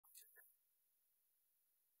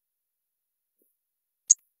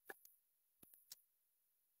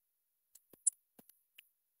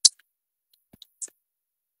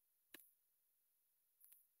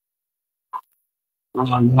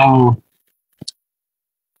Oh no.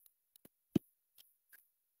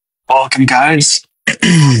 Welcome, guys.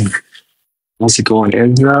 How's it going,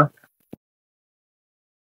 Ezra?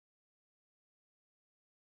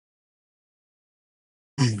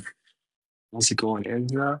 How's it going,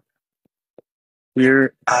 Ezra?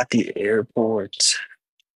 We're at the airport.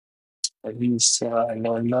 At least,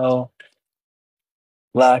 no.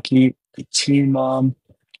 Lucky, team mom.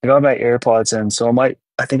 I got my AirPods in, so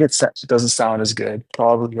I think it doesn't sound as good,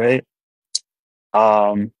 probably, right?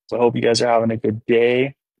 So I hope you guys are having a good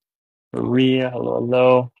day. Maria, hello,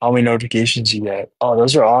 hello. How many notifications you get? Oh,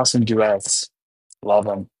 those are awesome duets. Love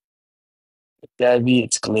them. Debbie,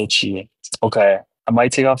 it's glitchy. Okay, I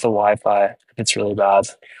might take off the Wi-Fi if it's really bad.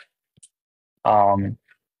 Um,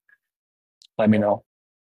 Let me know.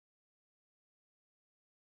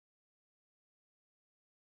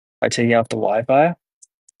 By taking off the Wi-Fi,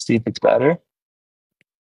 see if it's better.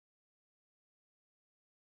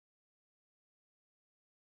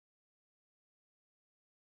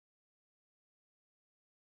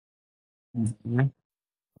 Mhm.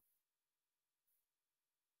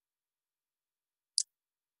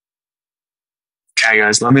 Okay,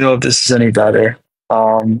 guys, let me know if this is any better.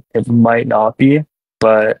 It might not be,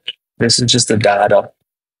 but this is just the data,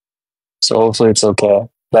 so hopefully it's okay.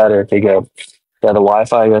 Better, okay, good. Yeah, the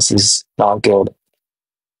Wi-Fi, I guess, is not good.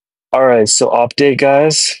 All right, so update,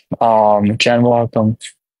 guys. Jen, welcome.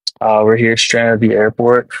 We're here stranded at the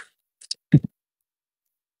airport.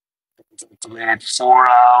 Delayed 4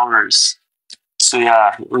 hours. So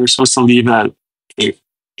yeah, we were supposed to leave at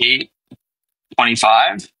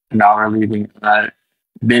 8:25. Now we're leaving at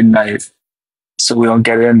midnight, so we don't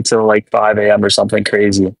get in until like 5 a.m. or something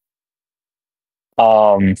crazy.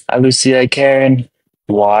 Hi Lucia, Karen.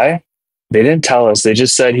 Why? They didn't tell us. They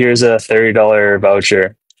just said here's a $30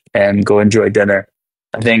 voucher and go enjoy dinner.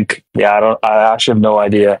 I think, yeah, I actually have no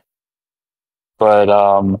idea. But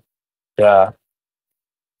yeah.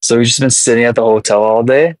 So we've just been sitting at the hotel all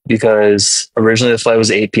day because originally the flight was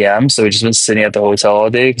 8 p.m. So we've just been sitting at the hotel all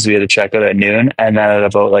day because we had to check out at noon. And then at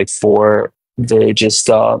about like 4, they just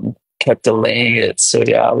kept delaying it. So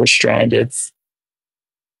yeah, we're stranded.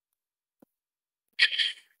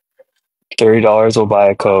 $30 will buy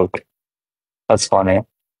a Coke. That's funny.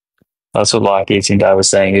 That's what Lock 18 guy was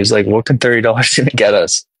saying. He was like, what can $30 even get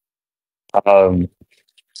us? Um,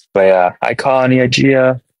 but yeah, I call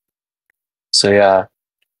Gia. So yeah,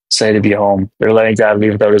 excited to be home. They're letting dad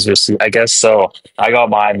leave without his receipt. I guess so. I got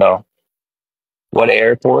mine though. What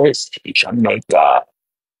airport? Jamaica.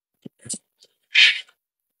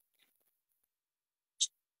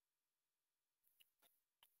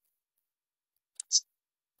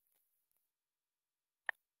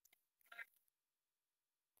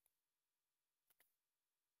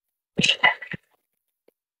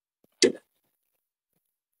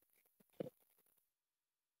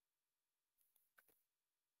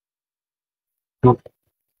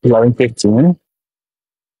 11:15.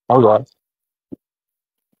 Oh god,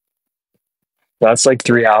 that's like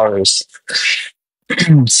 3 hours.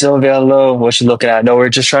 Sylvia, hello. What you looking at? No, we're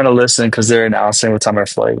just trying to listen because they're announcing what time our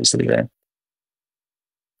flight is leaving.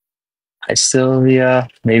 Hi, Sylvia.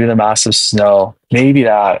 Maybe the massive snow. Maybe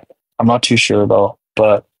that. I'm not too sure though.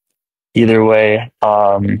 But either way,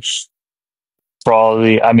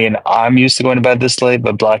 probably. I mean, I'm used to going to bed this late,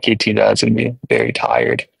 but Black 18 dad's gonna be very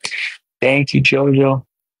tired. Thank you, Jojo.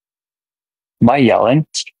 Am I yelling?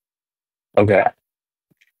 Okay.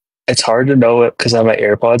 It's hard to know it because I have my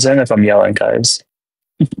AirPods in if I'm yelling, guys.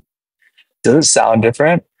 Does it sound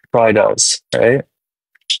different? Probably does, right?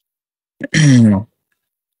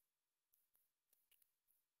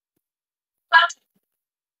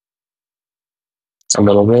 A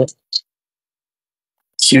little bit.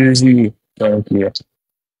 Susie, thank you.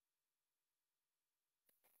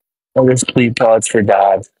 Oh, there's sleep pods for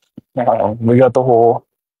dad. We got the whole,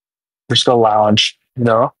 we're still lounge,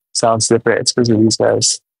 Sounds different. It's because of these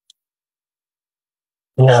guys.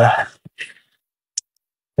 Yeah,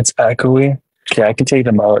 it's echoey. Okay, I can take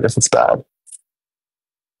them out if it's bad.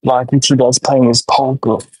 Lucky two guys playing his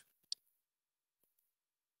poker.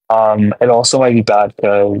 It also might be bad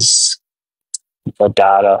because the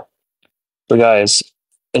data. But guys,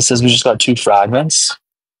 it says we just got two fragments.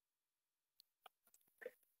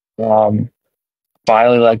 Um,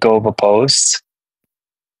 Finally let go of a post.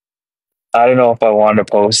 I don't know if I wanted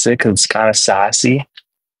to post it because it's kind of sassy,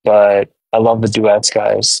 but I love the duets,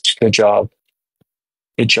 guys. Good job.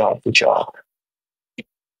 Good job. Good job.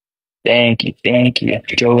 Thank you. Thank you.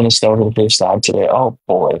 Drove in the snow for the first time today. Oh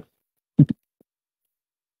boy. It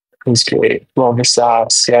was great. Love the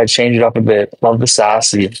sass. Yeah, change it up a bit. Love the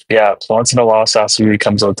sassy. Yeah, once in a while, sassy really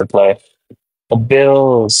comes out to play. The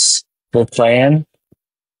Bills were playing.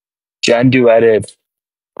 Jen duetted.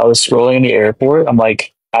 I was scrolling in the airport. I'm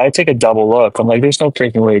like, I had to take a double look. I'm like, there's no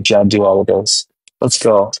freaking way Jen do all of this. Let's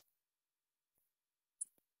go.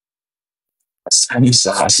 Sunny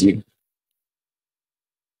Sassy.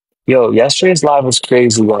 Yo, yesterday's live was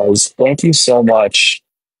crazy, guys. Thank you so much.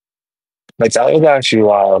 Like, that was actually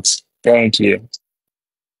wild. Thank you.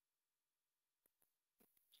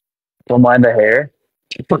 Don't mind the hair.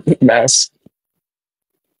 Mess.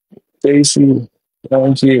 Stacy.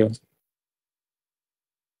 Thank you.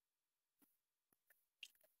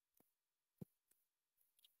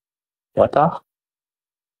 What the?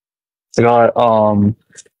 I got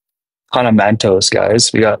kind of Mentos,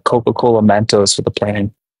 guys. We got Coca-Cola Mentos for the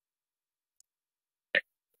plane.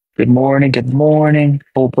 Good morning, good morning.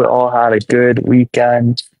 Hope we all had a good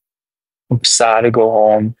weekend. I'm sad to go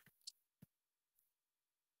home.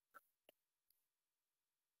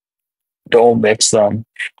 Don't mix them.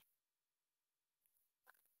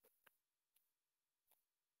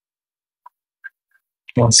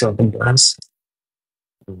 One second, guys.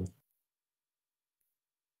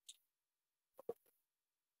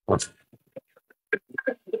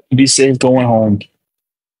 Be safe going home.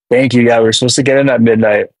 Thank you. Yeah, we're supposed to get in at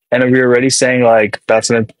midnight, and we were already saying like that's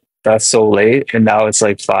so late, and now it's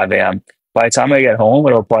like 5 a.m. By the time I get home,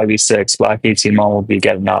 it'll probably be 6. Black 18 mom will be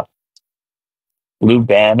getting up. Blue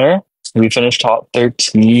Banner. We finished top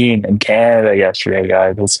 13 in Canada yesterday,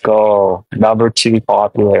 guys. Let's go. Number two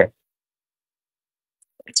popular.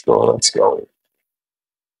 Let's go. Let's go.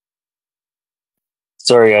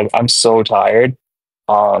 Sorry, I'm so tired.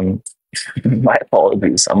 Um, my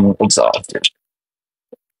apologies. I'm exhausted.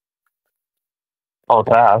 Oh,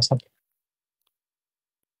 can I have some?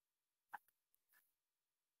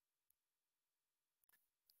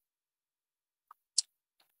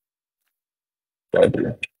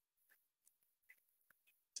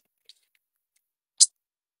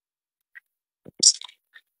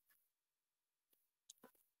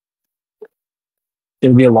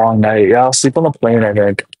 It'll be a long night. Yeah, I'll sleep on the plane, I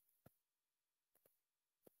think.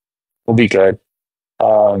 We'll be good.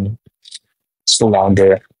 Um, it's a long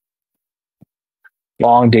day.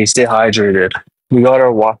 Long day. Stay hydrated. We got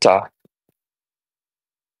our water.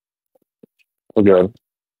 We're good.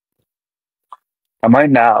 I might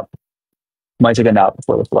nap. Might take a nap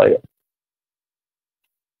before the flight.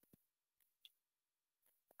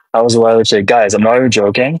 I was a while say, guys, I'm not even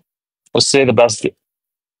joking. Let's say the best.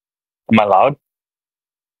 Am I loud?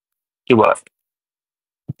 Do what?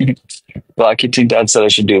 Well, I keep think Dad said I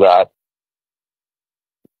should do that.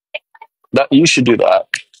 That you should do that.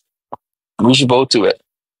 We should both do it.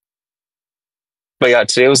 But yeah,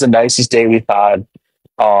 today was the nicest day we've had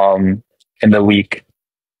in the week.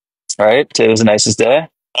 All right. Today was the nicest day.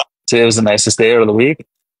 Today was the nicest day of the week.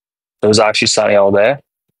 It was actually sunny all day.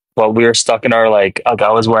 But we were stuck in our like I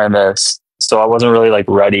was wearing this. So I wasn't really like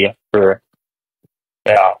ready for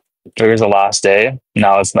yeah. It was the last day.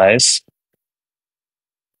 Now it's nice.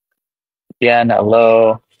 Yeah, and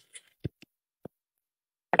hello.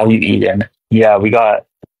 How you eating? Yeah,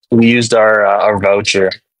 we used our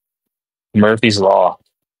voucher. Murphy's Law.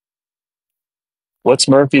 What's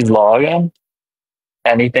Murphy's Law again?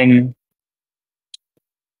 Anything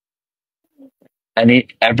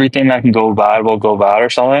everything that can go bad will go bad or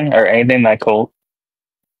something? Or anything that cool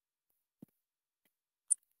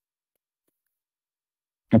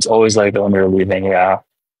it's always like that when we are leaving, yeah.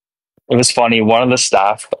 It was funny. One of the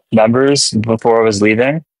staff members before I was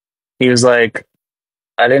leaving, he was like,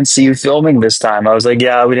 I didn't see you filming this time. I was like,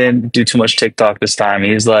 yeah, we didn't do too much TikTok this time.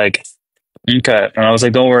 He's like, okay. And I was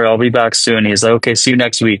like, don't worry, I'll be back soon. He's like, okay, see you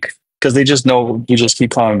next week. Because they just know you just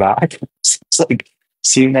keep coming back. It's like,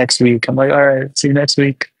 see you next week. I'm like, all right, see you next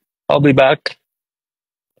week. I'll be back.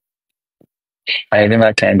 Anything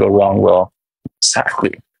that can go wrong will.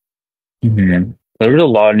 Exactly. There was a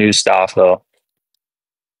lot of new staff though.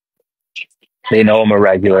 They know I'm a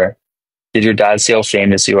regular. Did your dad see how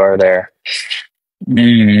famous you are there?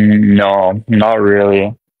 No, not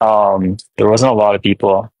really. There wasn't a lot of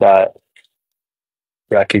people that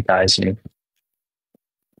recognized me.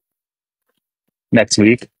 Next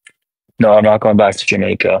week? No, I'm not going back to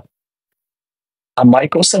Jamaica. I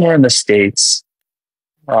might go somewhere in the States.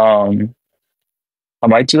 Um, I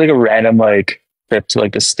might do like a random like trip to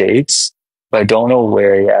like the States, but I don't know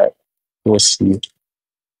where yet. We'll see.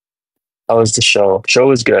 How was the show? Show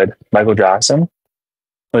was good. Michael Jackson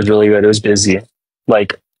was really good. It was busy.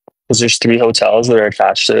 Like, because there's 3 hotels that are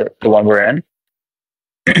attached to the one we're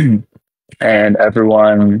in, and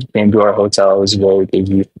everyone came to our hotel. It was really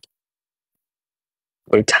busy.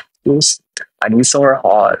 Wait, it was, I need somewhere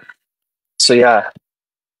hot. So yeah,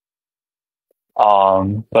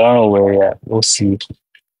 But I don't know where yet. We'll see.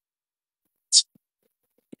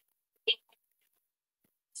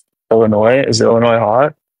 Illinois? Is Illinois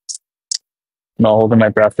hot? I'm not holding my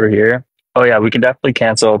breath for here. Oh yeah, we can definitely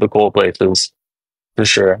cancel the cold places for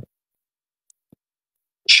sure.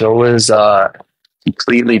 Show is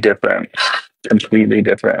completely different. Completely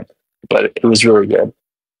different. But it was really good.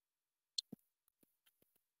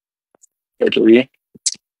 Italy.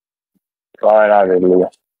 Oh, not Italy.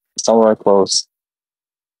 Somewhere close.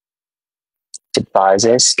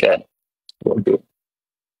 Surprises. Okay. Will do.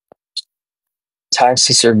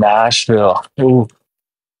 Texas or Nashville. Ooh,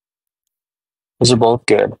 those are both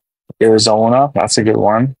good. Arizona, that's a good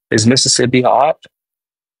one. Is Mississippi hot?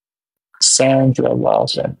 Sandra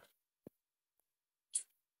Lawson.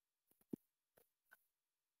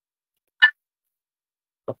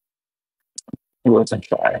 Who wasn't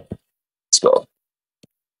try? Let's go.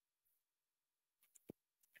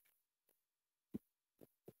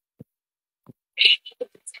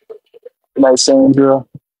 Nice, Sandra.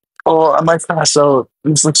 Oh, I might pass out.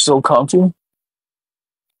 This looks so comfy.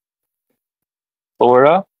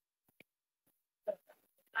 Florida?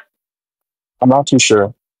 I'm not too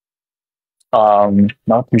sure.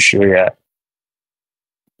 Not too sure yet.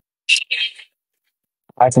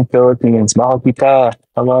 I from Philippines. Mahal,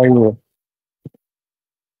 how are you?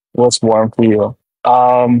 What's warm for you?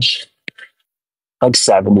 Like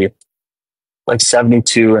 70, like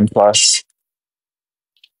 72 and plus.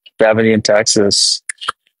 70 in Texas.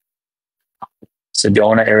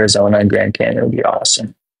 Sedona, Arizona, and Grand Canyon would be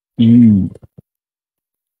awesome. Mm.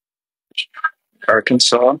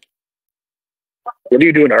 Arkansas. What do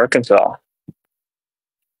you do in Arkansas?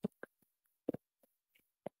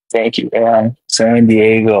 Thank you, Aaron. San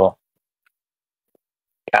Diego.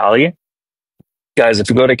 Cali? Guys, if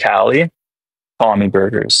you go to Cali, call me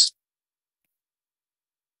burgers.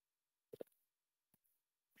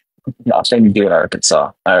 Nothing to do in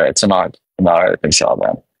Arkansas. All right, so not Arkansas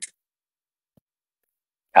then.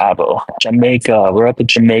 Cabo, Jamaica. We're at the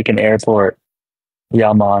Jamaican airport.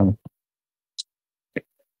 Yeah, man.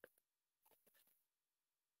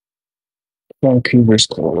 Vancouver's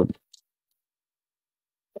cold.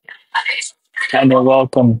 And you're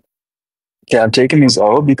welcome. Okay, I'm taking these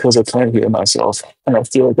out because I can't hear myself and I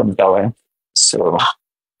feel like I'm going. So,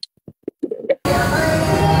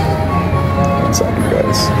 one second,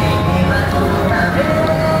 guys.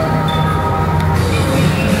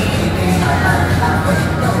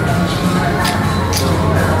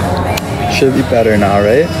 Should be better now,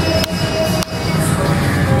 right?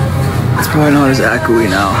 It's probably not as echoey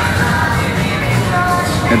now.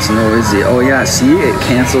 It's noisy. Oh yeah, see, it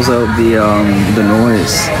cancels out the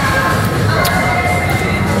noise.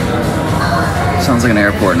 Sounds like an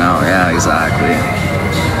airport now. Yeah, exactly.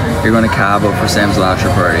 You're going to Cabo for Sam's Lasher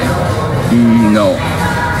party. No.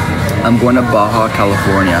 I'm going to Baja,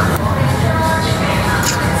 California.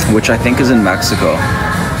 Which I think is in Mexico,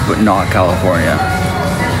 but not California.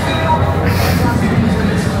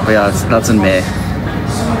 But yeah, that's in May.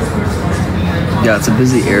 Yeah, it's a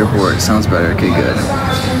busy airport. Sounds better. Okay, good.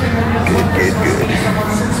 Good.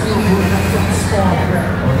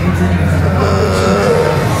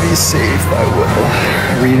 Be safe, I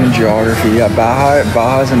will. Read in geography. Yeah,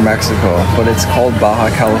 Baja's in Mexico, but it's called Baja,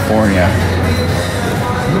 California.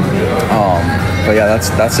 But yeah,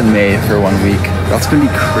 that's in May for 1 week. That's gonna be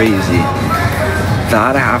crazy.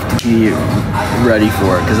 That I have to be ready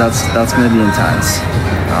for, because that's gonna be intense.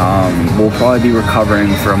 We'll probably be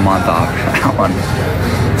recovering for a month after that one.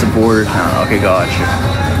 It's a border town. Okay, gotcha.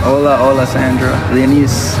 Hola, Sandra.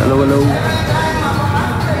 Leonis, hello.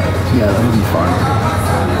 Yeah, that would be fun.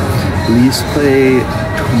 Please play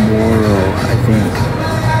tomorrow, I think.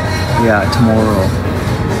 Yeah, tomorrow.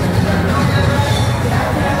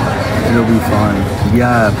 It'll be fun.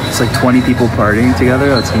 Yeah, it's like 20 people partying together.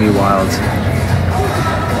 That's gonna be wild.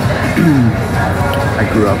 I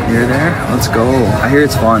grew up near there. Let's go. I hear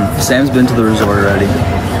it's fun. Sam's been to the resort already.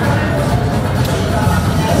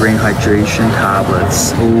 Bring hydration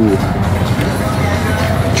tablets. Ooh.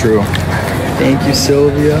 True. Thank you,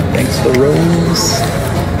 Sylvia. Thanks for the rose.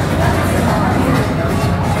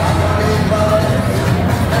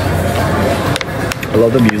 I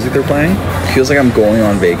love the music they're playing. Feels like I'm going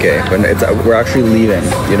on vacay, but we're actually leaving,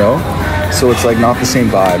 you know? So it's like not the same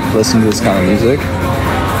vibe. Listen to this kind of music.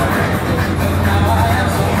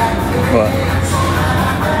 What?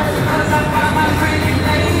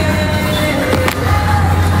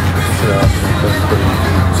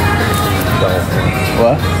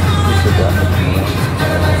 What?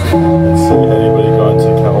 See anybody gone to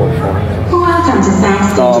California? Welcome to San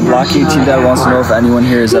Block 18 Dad wants to know if anyone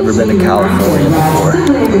here has ever been to California before.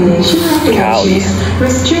 Cali.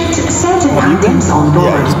 Have you been?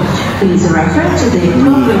 Yeah. Please refer to the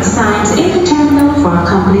appropriate signs in the terminal for a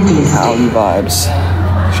complete list. Cali vibes.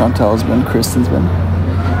 Chantel's been, Kristen's been.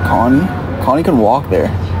 Connie can walk there.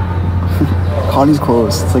 Connie's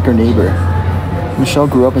close. It's like her neighbor. Michelle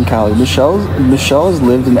grew up in Cali. Michelle has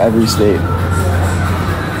lived in every state.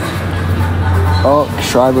 Oh,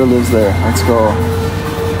 Schreiber lives there. Let's go.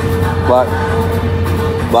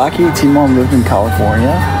 Black 18 mom lived in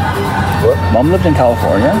California. What? Mom lived in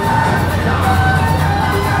California?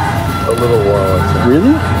 A little while, I think.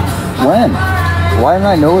 Really? When? Why didn't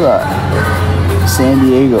I know that? San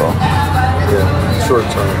Diego. Yeah, short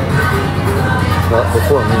time. Not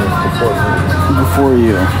before me. Before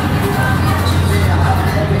you.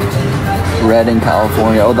 Redding,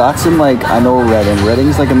 California. Oh, that's in like, I know Redding.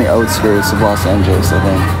 Redding's like in the outskirts of Los Angeles, I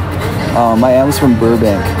think. My aunt's from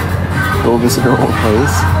Burbank. Go visit her old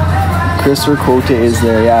place. Christopher Cote is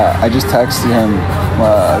there. Yeah, I just texted him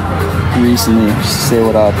recently just to say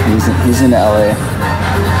what up. He's in LA.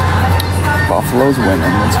 Buffalo's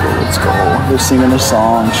winning. Let's go. They're singing their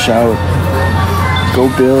song. Shout. Go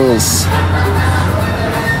Bills.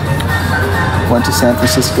 Went to San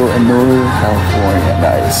Francisco and Northern California.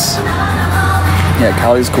 Nice. Yeah,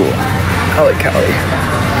 Cali's cool. I like Cali.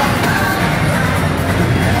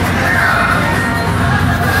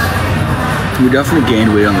 We definitely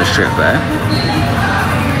gained weight on this trip, eh?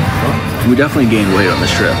 We definitely gained weight on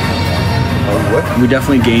this trip. What? We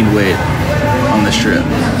definitely gained weight on this trip.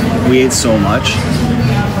 We ate so much.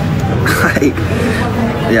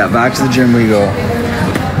 Yeah, back to the gym we go.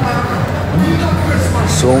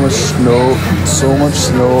 So much snow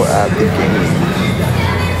at the game.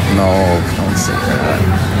 No, don't say that.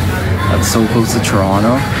 That's so close to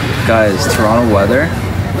Toronto. Guys, Toronto weather.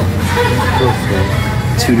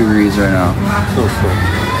 2 degrees right now.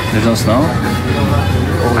 There's no snow?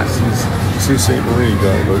 Oh, it's St. Marie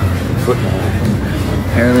got about a foot and a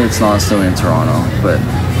half. Apparently it's not snowing in Toronto, but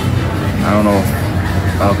I don't know.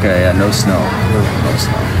 Okay, yeah, no snow. No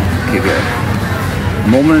snow. Okay, good. The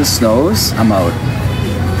moment it snows, I'm out.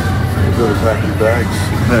 You better pack your bags.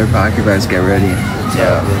 Better pack your bags, get ready.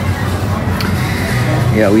 Yeah.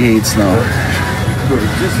 Yeah, we hate snow. Go to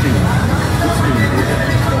Disneyland.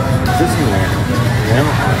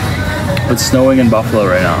 It's snowing in Buffalo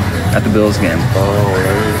right now at the Bills game.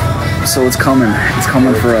 Oh, right. So it's coming. It's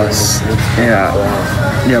coming for us. Yeah.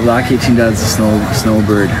 Yeah, Black 18 Dad's a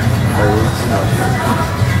snowbird.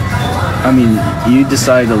 I mean, you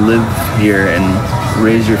decided to live here and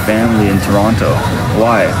raise your family in Toronto.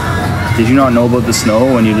 Why? Did you not know about the snow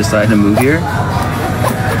when you decided to move here?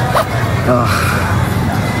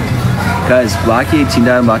 Guys, Black 18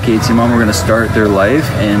 Dad and Black 18 Mom are going to start their life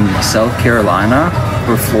in South Carolina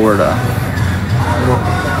or Florida.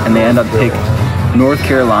 And they end up picking North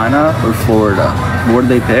Carolina or Florida. What did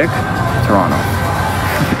they pick? Toronto.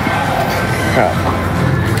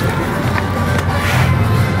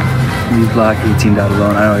 Leave Black 18 Dad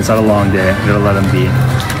alone. I know, it's not a long day. I gotta let him be.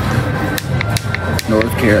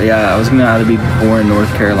 North Carolina. Yeah, I was gonna either be born in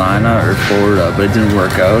North Carolina or Florida, but it didn't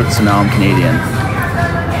work out, so now I'm Canadian.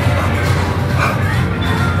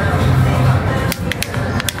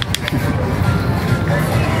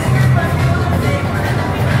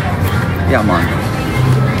 Yeah, man.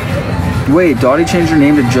 Wait, Dottie changed her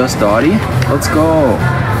name to just Dottie? Let's go.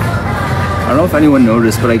 I don't know if anyone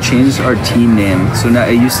noticed, but I changed our team name. So now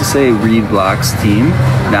it used to say Reid Black's team.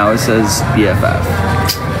 Now it says BFF.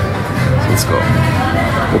 Let's go.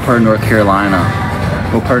 What part of North Carolina?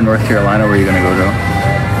 What part of North Carolina were you gonna go to?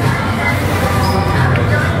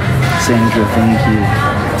 Sandra, thank you.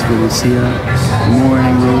 It's good to see ya. Good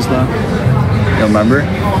morning, Rosela. You remember?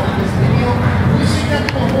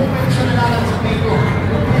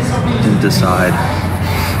 Didn't decide.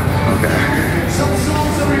 Okay.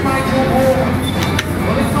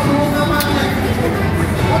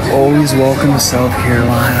 Always welcome to South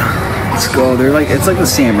Carolina. Let's go. They're like, it's like the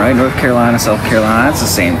same, right? North Carolina, South Carolina, it's the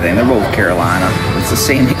same thing. They're both Carolina. It's the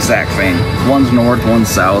same exact thing. One's north, one's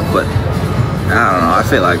south, but I don't know. I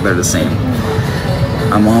feel like they're the same.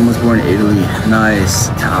 My mom was born in Italy. Nice.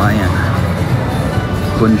 Italian.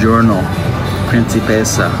 Buongiorno.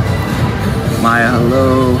 Principessa. Maya,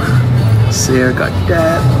 hello. Sarah got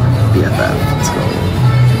that. BFF. Let's go.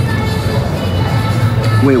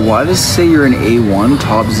 Wait, why does it say you're an A1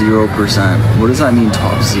 top 0%? What does that mean,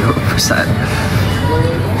 top 0%?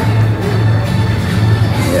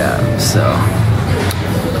 Yeah, so.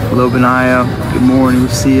 Hello, Benaya. Good morning,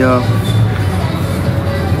 Lucia.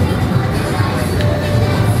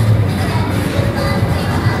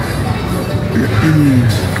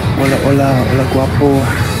 Hola, hola, hola, guapo.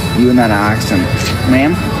 You in that accent.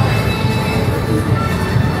 Ma'am?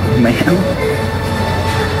 Ma'am?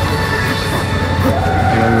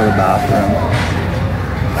 I gotta go to the bathroom.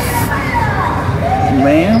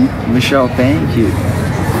 Ma'am? Michelle, thank you.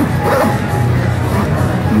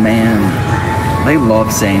 Ma'am. They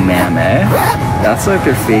love saying ma'am, eh? That's like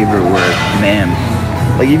their favorite word, ma'am.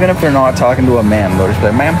 Like even if they're not talking to a ma'am, they'll just be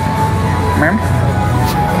like, ma'am? Ma'am?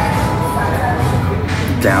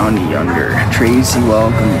 Down Younger. Tracy,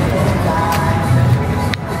 welcome.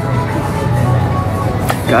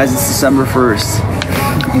 Guys, it's December 1st.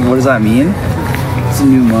 What does that mean? It's a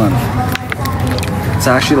new month. It's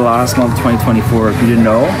actually the last month of 2024. If you didn't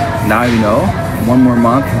know, now you know. One more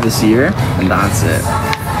month of this year, and that's it.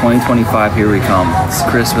 2025, here we come. It's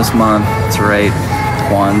Christmas month. That's right.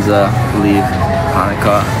 Kwanzaa, I believe.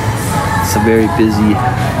 Hanukkah. It's a very busy,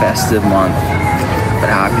 festive month.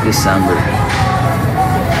 But happy December.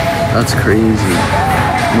 That's crazy.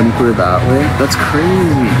 When you put it that way, that's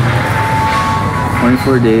crazy.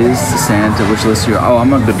 24 days to Santa, which list you? Oh,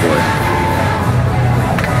 I'm a good boy.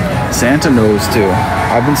 Santa knows too.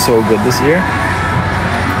 I've been so good this year.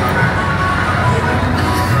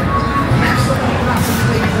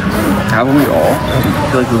 Haven't we all? I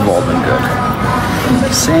feel like we've all been good.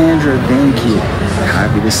 Sandra, thank you.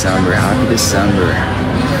 Happy December, happy December.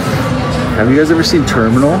 Have you guys ever seen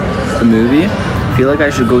Terminal, the movie? I feel like I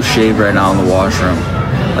should go shave right now in the washroom.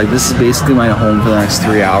 Like this is basically my home for the next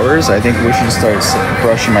 3 hours. I think we should just start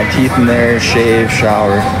brushing my teeth in there, shave,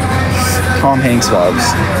 shower. Tom Hanks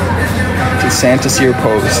vibes. Did Santa see your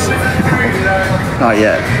post? Not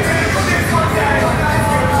yet.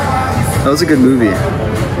 That was a good movie.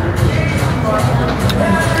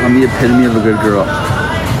 I'm the epitome of a good girl.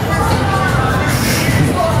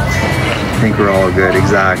 I think we're all good,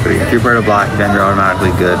 exactly. If you're part of Black, then you're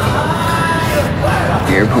automatically good.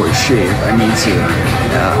 Airport shave, I need to.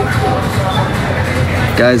 Yeah.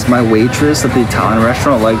 Guys, my waitress at the Italian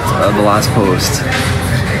restaurant liked the last post.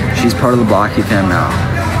 She's part of the Blocky fam now.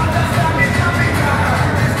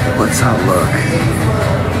 What's that look?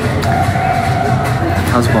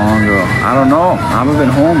 How's Bongo? I don't know. I haven't been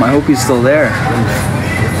home. I hope he's still there.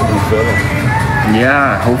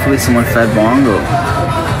 Yeah, hopefully someone fed Bongo.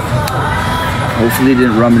 Hopefully he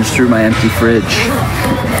didn't rummage through my empty fridge.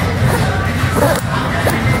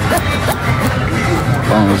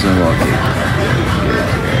 Bongo's in lucky.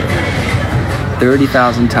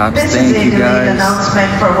 30,000 taps. Thank you guys. This is a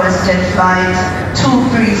announcement for Western Flight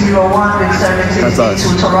 2301 with services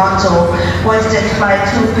to Toronto. Western Flight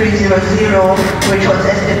 2300, which was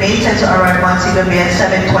estimated to arrive Montego Bay at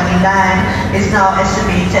 7:29, is now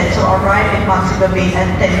estimated to arrive in Montego Bay at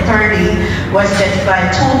 10:30. Western Flight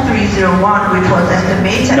 2301, which was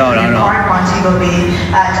estimated to depart Montego Bay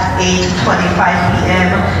at 8:25 p.m.,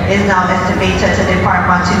 is now estimated to depart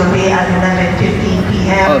Montego Bay at 11:15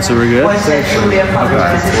 p.m. Oh, so we're good?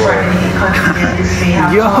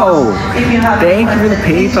 Yo, thank you for the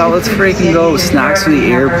PayPal. Let's freaking go. Snacks for the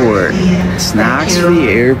airport. Snacks for the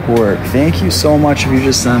airport. Thank you so much if you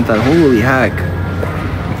just sent that. Holy heck.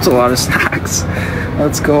 That's a lot of snacks.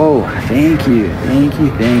 Let's go. Thank you. Thank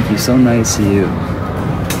you. Thank you. So nice of you.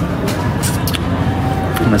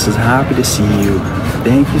 And this is happy to see you.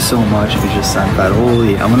 Thank you so much if you just sent that.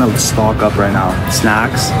 Holy, I'm gonna stock up right now.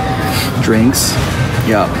 Snacks, drinks.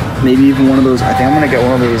 Yeah, maybe even one of those. I think I'm gonna get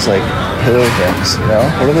one of those like pillow things, you know?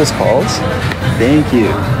 What are those called? Thank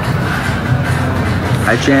you.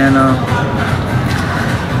 Hi, Jana.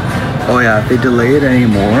 Oh yeah, if they delay it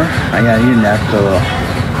anymore, I need a neck pillow.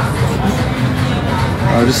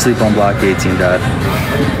 I'll just sleep on block 18, Dad.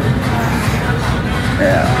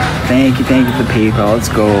 Yeah, thank you for the PayPal. Let's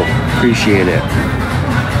go. Appreciate it.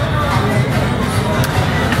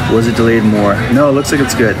 Was it delayed more? No, it looks like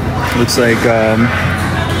it's good. Looks like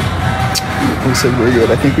we're good.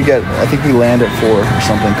 I think we land at 4 or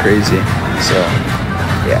something crazy. So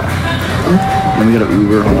yeah. Then we gotta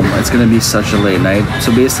Uber home. It's gonna be such a late night.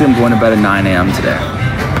 So basically I'm going to bed at 9 a.m. today.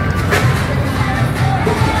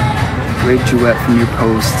 Great duet from your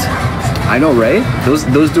post. I know, right?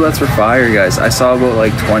 Those duets were fire, guys. I saw about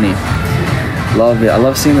like 20. Love it. I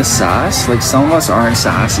love seeing the sass. Like some of us aren't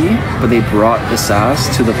sassy, but they brought the sass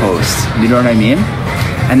to the post. You know what I mean?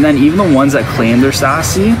 And then even the ones that claim they're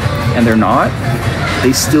sassy and they're not,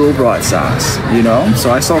 they still brought sass, you know?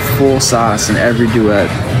 So I saw full sass in every duet.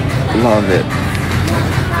 Love it.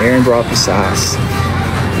 Aaron brought the sass.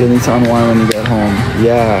 You'll need to unwind when you get home.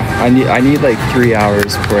 Yeah, I need like 3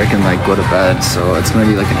 hours before I can like go to bed. So it's gonna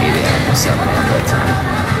be like an 8 a.m. or 7 a.m. bedtime.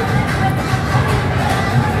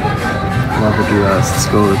 Love the duets. Let's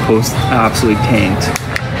go. The post absolutely tanked.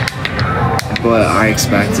 but I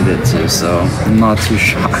expected it to, so I'm not too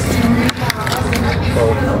shocked.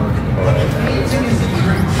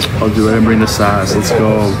 I'll do it and bring the sauce. Let's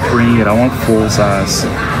go. Bring it. I want full sauce.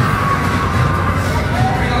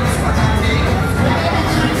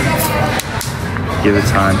 Give it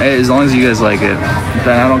time. Hey, as long as you guys like it,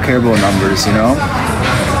 then I don't care about numbers, you know?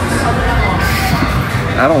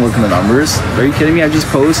 I don't look at the numbers. Are you kidding me? I just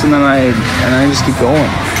post and then I just keep going.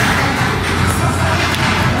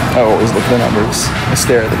 I always look at the numbers. I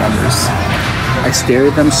stare at the numbers. I stare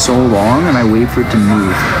at them so long and I wait for it to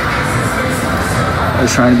move. I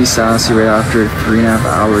was trying to be sassy right after a 3.5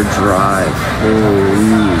 hour drive.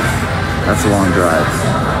 Holy, that's a long drive.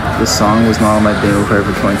 This song was not on my bingo card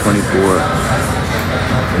for 2024.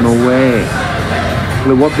 No way.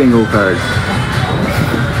 Wait, what bingo card?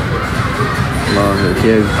 Love it.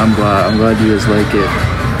 Okay, I'm glad you guys like it.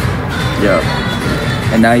 Yep.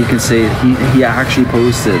 And now you can say he actually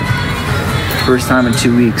posted. First time in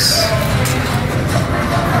 2 weeks.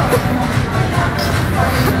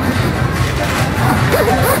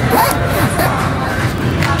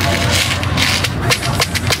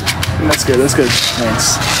 That's good, that's good.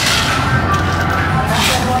 Thanks.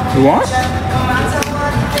 You want?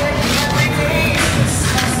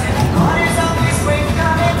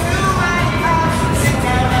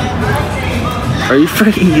 Are you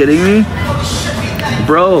freaking kidding me?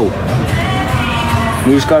 Bro.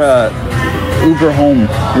 We just got a Uber home.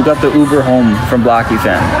 We got the Uber home from Blackie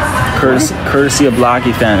Fan. Courtesy of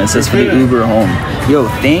Blackie Fan. It says for the Uber home. Yo,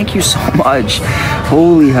 thank you so much.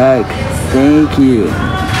 Holy heck. Thank you.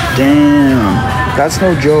 Damn. That's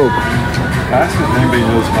no joke. Ask if anybody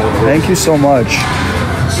knows how it works. Thank you so much.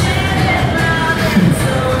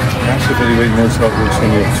 Ask if anybody knows how it works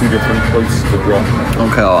when you have 2 different places to drop.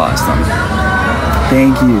 Okay, I'll ask them.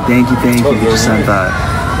 Thank you. You just sent that.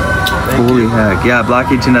 Holy heck. Yeah,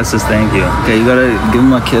 Blackie Tunet says thank you. Okay, you gotta give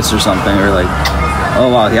him a kiss or something, or like, oh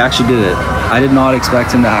wow, he actually did it. I did not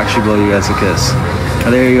expect him to actually blow you guys a kiss. Oh,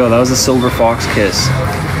 there you go, that was a silver fox kiss.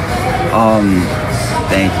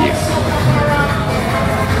 Thank you.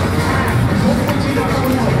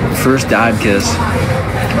 First dad kiss.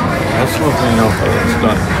 That's what we know how it's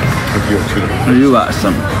done. If you have 2 different places. You asked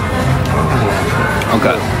him.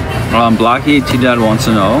 Okay. Blackie T-Dad wants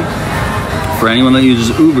to know, for anyone that uses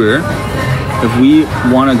Uber, if we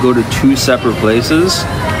want to go to 2 separate places,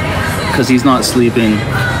 because he's not sleeping,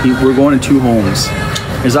 we're going to 2 homes.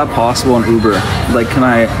 Is that possible on Uber? Like, can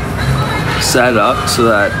I set it up so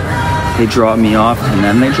that they drop me off and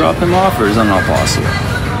then they drop him off, or is that not possible?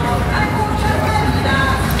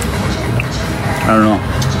 I don't know.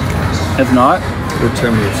 If not, What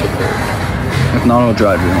time are you supposed? if not, I'll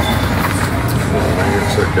drive you home. You're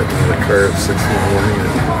gonna start getting in the car at 6 in the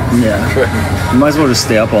morning. Yeah. You might as well just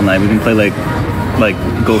stay up all night. We can play like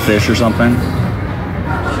go fish or something.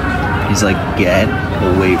 He's like, get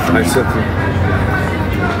away from me.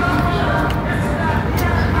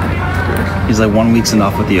 He's like, 1 week's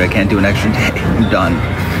enough with you. I can't do an extra day. I'm done.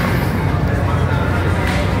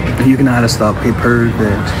 You can know how to stop. Okay,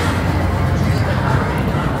 perfect.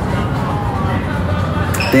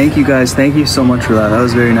 Thank you guys. Thank you so much for that. That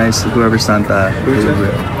was very nice. Whoever sent that.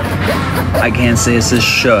 I can't say it says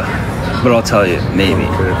sh, but I'll tell you. Maybe.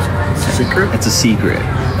 It's a secret? It's a secret.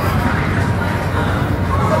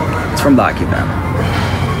 It's from Blackie Fan.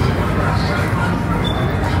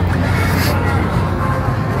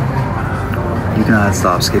 You can add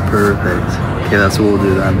stop skip. Perfect. Okay, that's what we'll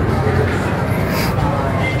do then.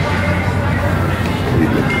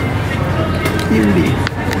 Cutie.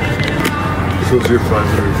 So it's your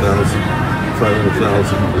 500,000.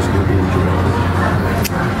 500,000 is going to be in Jamaica.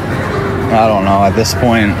 I don't know. At this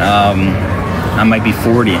point, I might be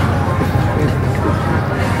 40.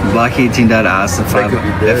 Black 18 Dad asked if I.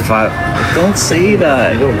 Don't say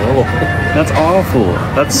that. I don't know. That's awful.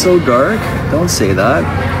 That's so dark. Don't say that.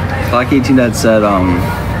 Black 18 Dad said,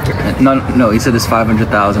 no, he said it's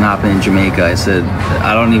 500,000 happening in Jamaica. I said,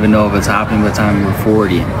 I don't even know if it's happening by the time we're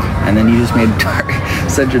 40. And then he just made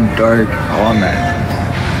such a dark comment.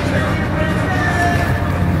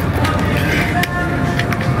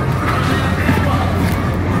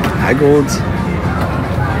 Hi, Golds.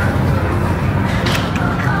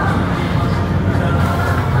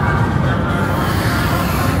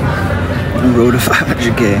 Road to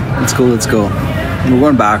 500K. Let's go, let's go. We're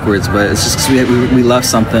going backwards, but it's just because we left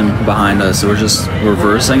something behind us. So we're just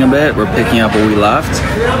reversing a bit. We're picking up what we left,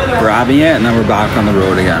 grabbing it, and then we're back on the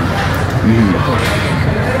road again.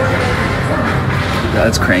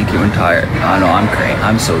 That's cranky when tired. I know,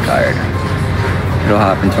 I'm so tired. it'll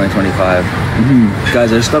happen 2025.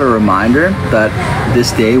 Guys, I just got a reminder that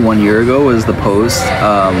this day 1 year ago was the post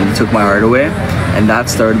took my heart away, and that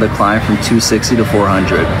started the climb from 260 to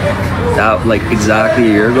 400. That, like, exactly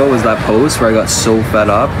a year ago was that post where I got so fed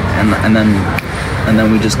up, and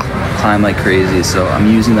then we just climbed like crazy. So I'm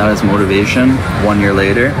using that as motivation 1 year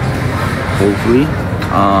later, hopefully.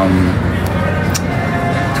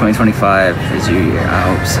 2025 is your year. I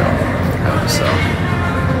hope so.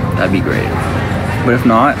 That'd be great. But if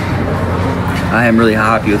not, I am really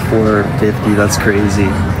happy with 450. That's crazy.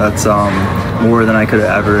 That's more than I could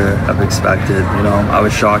ever have expected. You know, I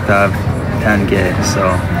was shocked to have 10K. So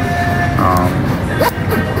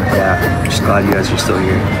yeah, just glad you guys are still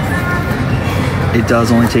here. It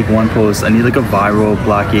does only take one post. I need like a viral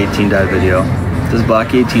Black 18 dad video. Does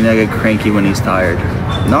Black 18 dad get cranky when he's tired?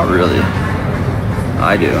 Not really.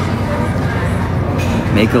 I do.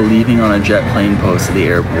 Make a leaving on a jet plane post at the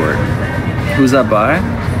airport. Who's that by?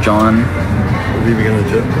 John? Leaving on a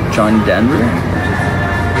jet? John Denver?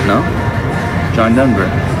 No? John Denver.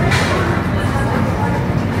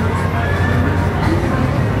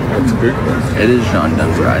 That's a good question. It is John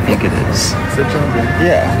Denver. I think it is. Is it John Denver?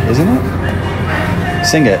 Yeah, isn't it?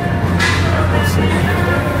 Sing it.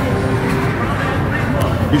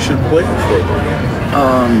 You should play it for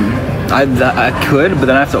me. I could, but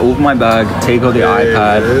then I have to open my bag, take out the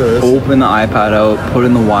iPad, open the iPad out, put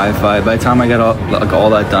in the Wi-Fi. By the time I get all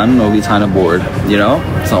that done, it'll be kind of bored. You know,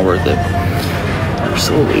 it's not worth it. I'm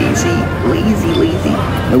so lazy.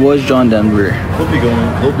 It was John Denver. He'll be going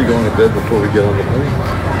to bed before we get on the plane.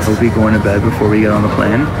 He'll be going to bed before we get on the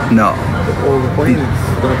plane. No. Well, the plane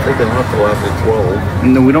is going to take off till after 12.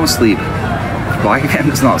 No, we don't sleep. Black man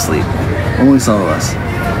does not sleep. Only some of us.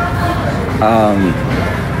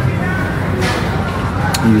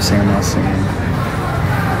 You saying I'll sing.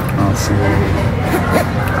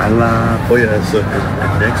 I laugh. Oh yeah, so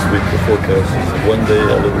next week the forecast is 1 day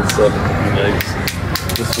out of the 7. Nice.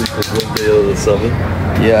 This week is 1 day out of the 7.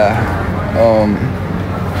 Yeah.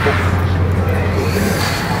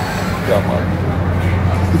 Got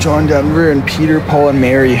mine. John Denver and Peter, Paul, and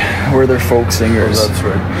Mary were their folk singers. Oh, that's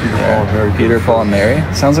right. Peter, Paul, and Mary.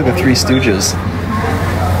 Sounds like the Three Stooges.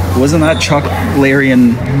 Wasn't that Chuck, Larry,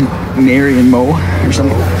 and Mary and Mo or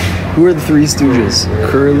something? Who are the Three Stooges?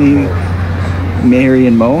 Curly, Mary,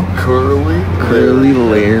 and Mo? Curly,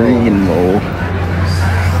 Larry, and Mo.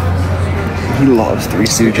 He loves Three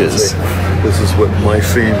Stooges. This is what my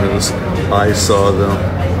fame is. I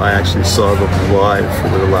actually saw them live for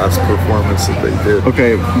their last performance that they did.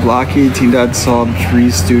 Okay, Black 18 Dad saw the Three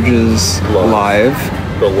Stooges live.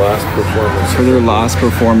 The last performance. For their last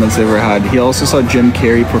performance they ever had. He also saw Jim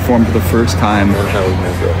Carrey perform for the first time.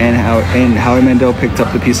 And Howie Mandel picked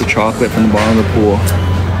up the piece of chocolate from the bottom of the pool.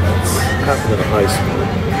 Happened in high school.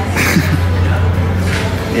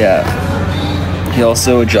 Yeah. He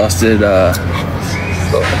also adjusted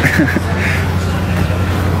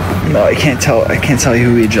no, I can't tell you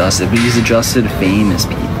who he adjusted, but he's adjusted famous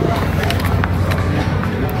people.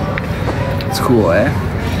 It's cool, eh?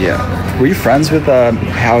 Yeah. Were you friends with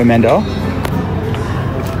Howie Mandel?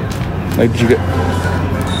 Like, did you get?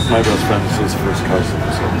 My best friend is his first cousin.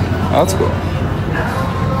 So. Oh, that's cool.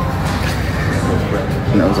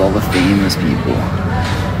 He knows all the famous people.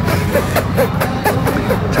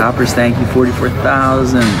 Toppers, thank you,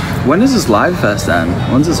 44,000. When does this live fest end?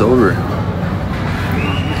 When's this over?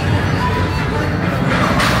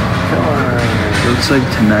 Looks like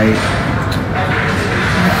tonight.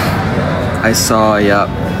 I saw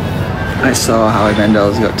Howie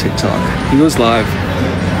Mandel's got TikTok. He goes live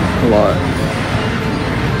a lot.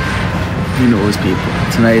 He knows people.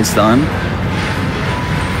 Tonight it's done.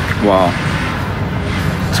 Wow.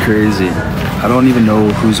 It's crazy. I don't even know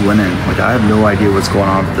who's winning. Like, I have no idea what's going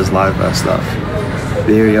on with this live fest stuff.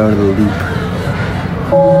 Very out of the loop.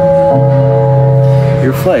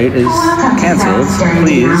 Your flight is cancelled.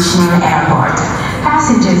 Please.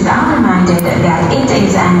 Passengers are reminded that it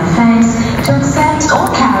is an offense to accept or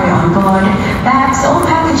carry on board bags or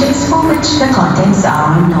packages for which the contents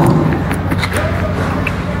are unknown.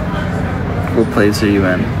 What place are you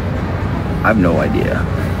in? I have no idea.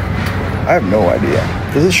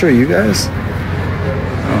 Does it show you guys? I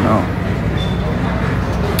don't know.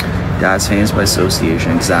 Dad's famous by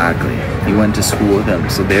association. Exactly. He went to school with him,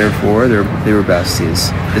 so therefore they were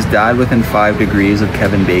besties. Is Dad within 5 degrees of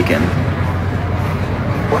Kevin Bacon?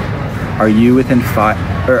 What? Are you within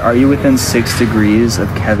 6 degrees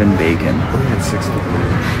of Kevin Bacon? What do you mean 6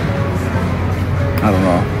 degrees? I don't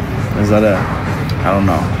know. Is that I don't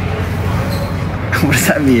know. What does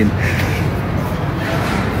that mean?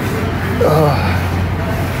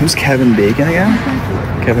 Who's Kevin Bacon again?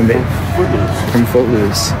 Kevin Bacon from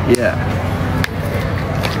Footloose. Yeah.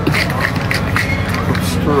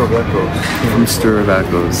 Stir of Echoes. From Stir of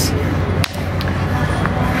Echoes.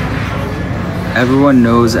 Everyone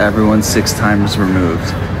knows everyone 6 times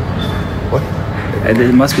removed. What?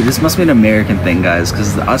 It must be. This must be an American thing, guys,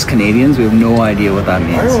 because us Canadians, we have no idea what that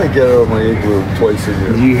means. I only get out of my igloo twice a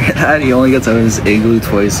year. Did you hear that? He only gets out of his igloo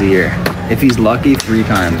twice a year. If he's lucky, 3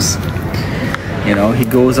 times. You know, he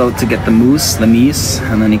goes out to get the moose, the meese,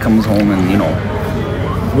 and then he comes home and, you know.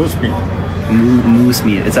 Moose meat. Moose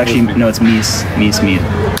meat. It's actually, no, it's meese meat. So I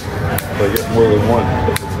get more than one.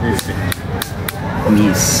 It's moose meat.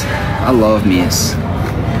 Meese. I love meese.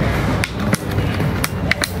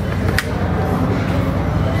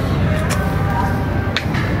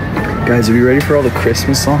 Guys, are you ready for all the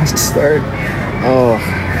Christmas songs to start? Oh.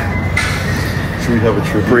 Should we have a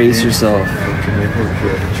trivia Brace game? yourself.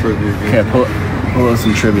 Trivia game. Okay, pull out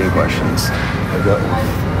some trivia questions. I got one.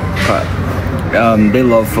 But, they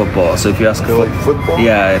love football, so if you ask They like football?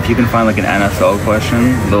 yeah, if you can find like an NFL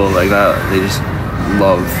question, they'll like that. They just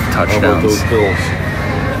love How about touchdowns. those Bills?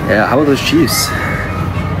 Yeah, how about those Chiefs?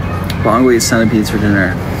 Long wait centipedes for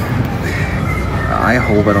dinner. I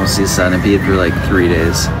hope I don't see a centipede for like 3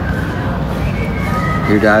 days.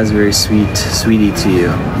 Your dad's very sweetie to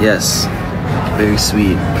you. Yes, very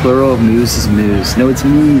sweet. Plural of moose is moose. No, it's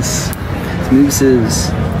meese. It's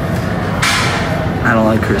mooses. I don't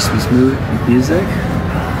like Christmas music.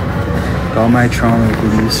 Got my Toronto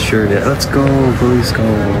Blues shirt. Let's go, Blues go.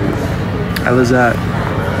 How was that?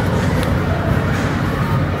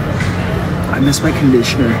 I miss my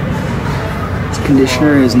conditioner. This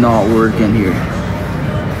conditioner is not working here.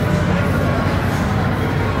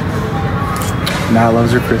 Nat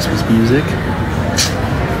loves her Christmas music.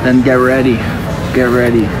 Then get ready. Get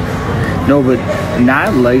ready. No, but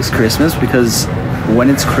Nat likes Christmas because when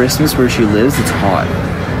it's Christmas where she lives, it's hot.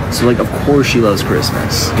 So, like, of course she loves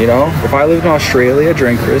Christmas. You know? If I lived in Australia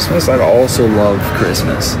during Christmas, I'd also love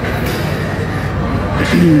Christmas.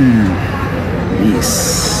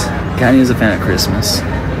 Yes. Kenny is a fan of Christmas. You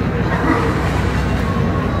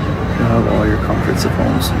have all your comforts of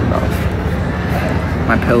home soon enough.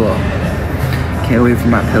 My pillow. Can't wait for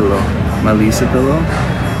my pillow. My Lisa pillow.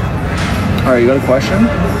 Alright, you got a question?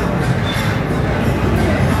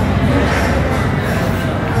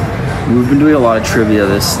 We've been doing a lot of trivia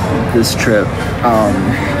this trip.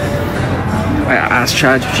 I asked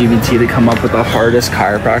ChatGPT to come up with the hardest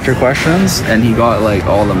chiropractor questions, and he got like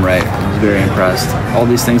all of them right. I was very impressed. All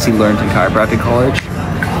these things he learned in chiropractic college, he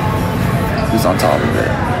was on top of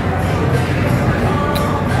it.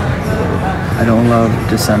 I don't love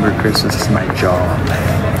December. Christmas is my job.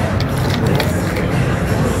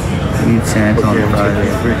 I need Santa on Friday.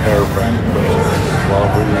 3 chiropractic questions while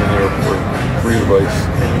we're in the airport. 3 advice.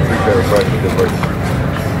 3 chiropractic advice.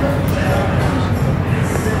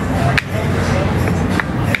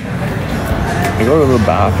 I go to the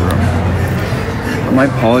bathroom. I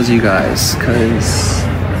might pause you guys, cause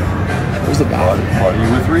where's the bathroom? Party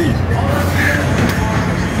with Reid.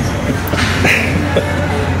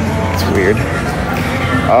 It's weird.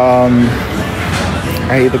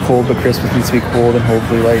 I hate the cold, but Christmas needs to be cold and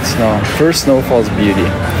hopefully light snow. First snowfall's beauty.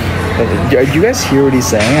 Do you guys hear what he's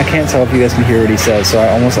saying? I can't tell if you guys can hear what he says, so I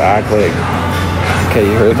almost act like. Okay,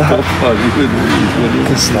 you heard that?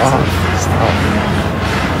 Stop.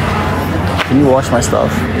 Can you watch my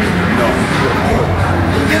stuff? No.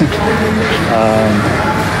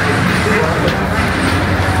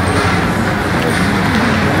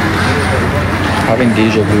 Having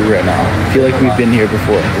deja vu right now. I feel like we've been here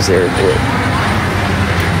before at this airport.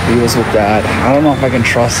 He was with Dad. I don't know if I can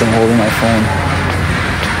trust him holding my phone.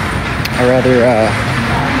 I'd rather,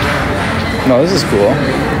 no, this is cool.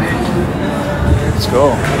 Let's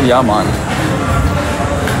go. Yeah, man.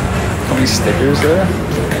 How many stickers there?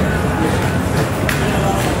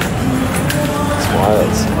 It's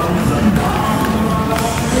wild.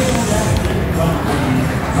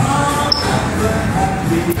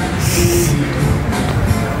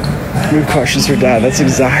 Good questions for Dad. That's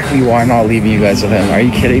exactly why I'm not leaving you guys with him. Are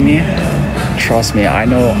you kidding me? Trust me, I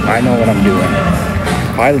know what I'm doing.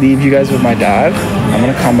 If I leave you guys with my dad, I'm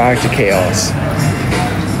gonna come back to chaos.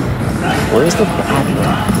 Where's the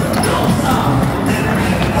bathroom?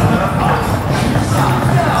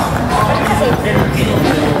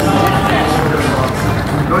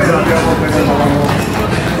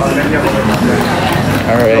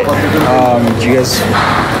 Alright, do you guys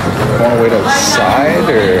want to wait outside,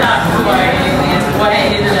 or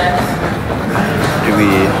do we?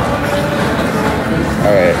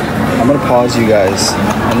 Alright, I'm gonna pause you guys,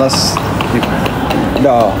 unless,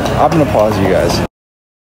 no, I'm gonna pause you guys.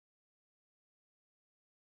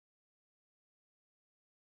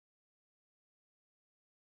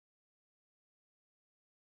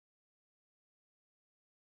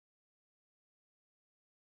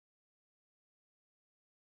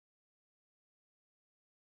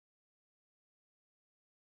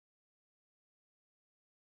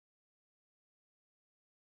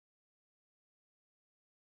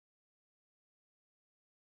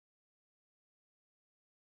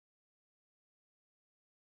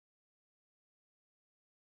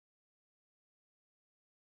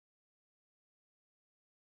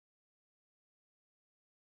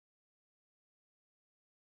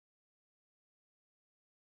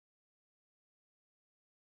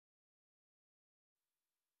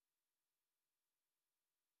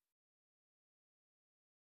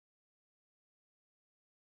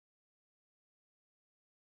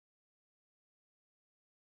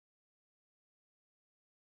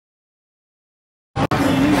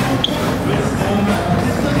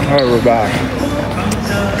 Alright, we're back.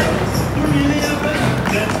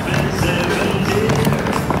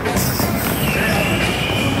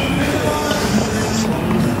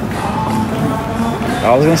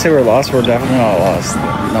 I was gonna say we're lost, we're definitely not lost.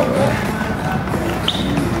 No way.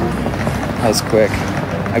 That was quick.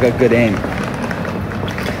 I got good aim.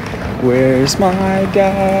 Where's my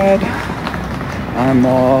dad? I'm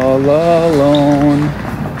all alone.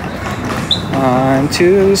 I'm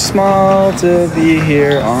too small to be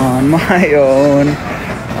here on my own.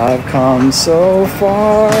 I've come so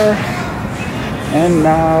far, and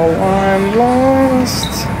now I'm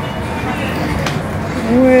lost.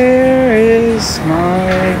 Where is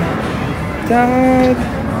my dad?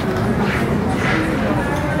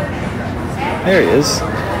 There he is.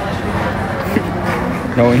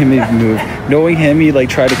 Knowing him, he like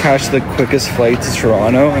tried to catch the quickest flight to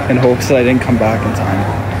Toronto in hopes that I didn't come back in time.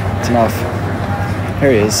 It's enough.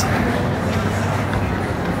 There he is.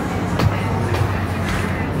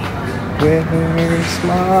 Where's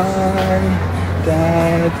my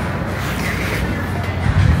dad?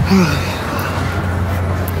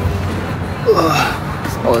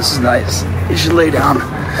 Oh, this is nice. You should lay down.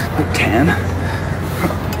 Like tan.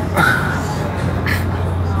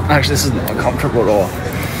 Actually, this is not comfortable at all.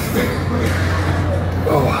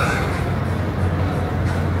 Oh.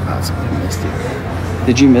 That's what I missed you.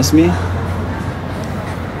 Did you miss me?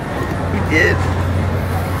 You did.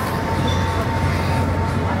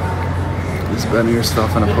 He's betting your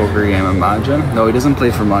stuff in a poker game, imagine. No, he doesn't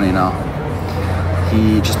play for money now.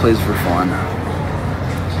 He just plays for fun.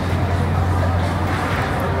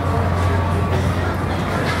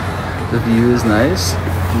 The view is nice?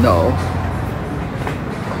 No.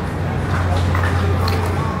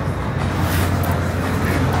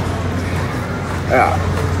 Yeah.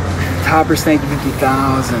 Toppers, thank you,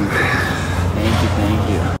 50,000. Thank you, thank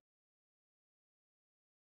you.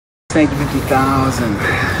 Thank you, 50,000.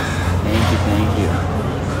 Thank you, thank you.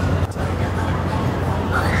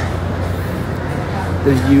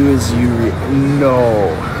 The view is no.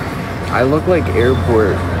 I look like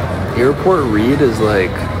airport. Airport Reid is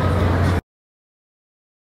like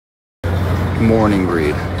morning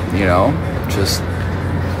Reid, you know? Just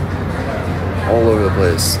all over the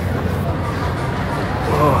place.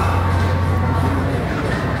 Oh.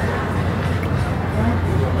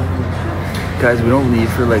 Guys, we don't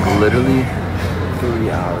leave for like literally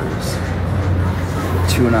 3 hours.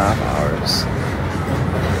 2.5 hours.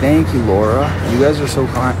 Thank you, Laura. You guys are so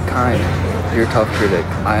kind. You're a tough critic.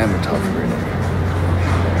 I am a tough critic.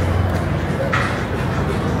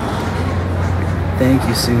 Thank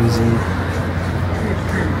you, Susie.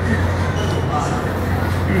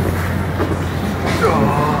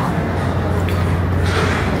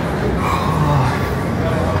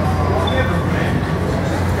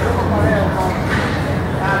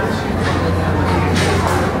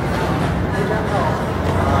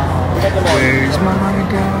 Where's my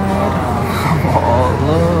dad? I'm all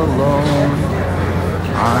alone.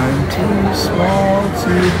 I'm too small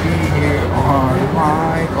to be here on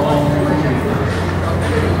my own.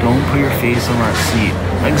 Don't put your face on that seat.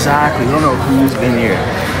 Exactly. We don't know who's been here.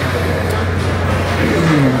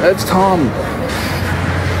 That's Tom.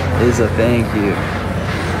 Is a thank you.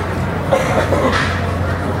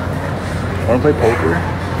 Wanna play poker?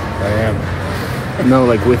 I am. No,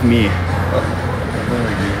 like with me.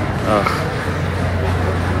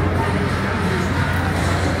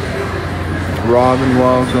 Robin,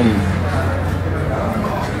 welcome.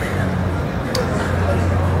 Oh man.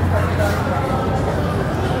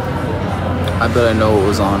 I bet I know what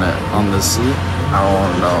was on it. On this seat? I don't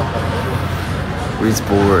want to know. Reid's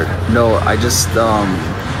bored. No, I just,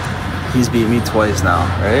 he's beat me twice now,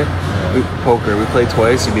 right? Yeah. Poker, we played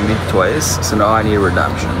twice, he beat me twice, so now I need a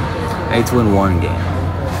redemption. I need to win one game.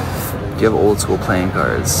 Do you have old school playing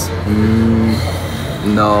cards?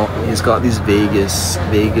 No, he's got these Vegas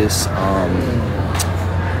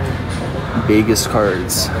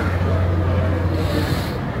cards.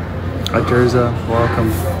 Agerza,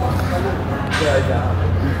 welcome.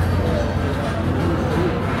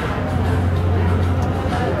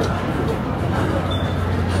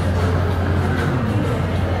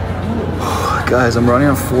 Guys, I'm running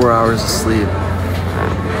on 4 hours of sleep.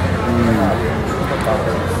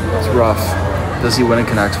 It's rough. Does he win in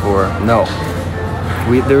Connect 4? No.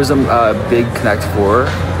 There was a big Connect 4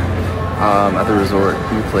 at the resort.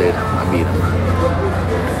 We played. I beat him.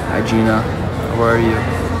 Hi Gina, how are you?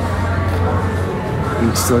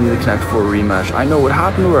 We still need the Connect 4 rematch. I know what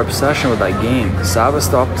happened to our obsession with that game. Saba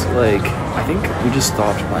stopped, like, I think we just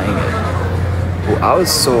stopped playing it. Well, I was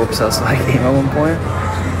so obsessed with that game at one point.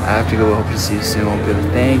 I have to go. Hope to see you soon. Good.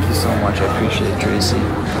 Thank you so much. I appreciate it, Tracy.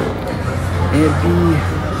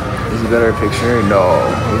 Is he better at picture? No,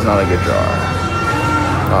 he's not a good drawer.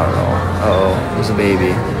 I don't know. Uh-oh, there's a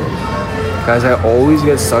baby. Guys, I always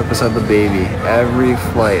get stuck beside the baby. Every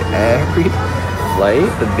flight,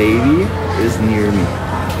 the baby is near me.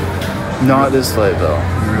 Not this flight though.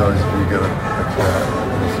 You realize if you get a cat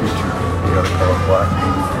in the future, you gotta call it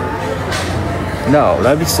Blackie. No,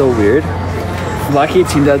 that'd be so weird. Blackie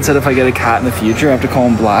Team Dad said if I get a cat in the future, I have to call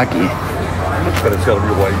him Blackie. But it's gotta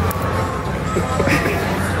be white.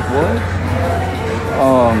 What?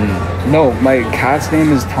 No, my cat's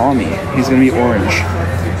name is Tommy. He's gonna be orange.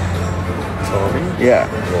 Tommy? Yeah.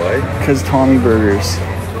 Why? Cause Tommy Burgers.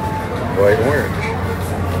 Why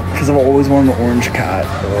orange? Cause I've always wanted an orange cat.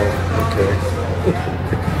 Oh, okay.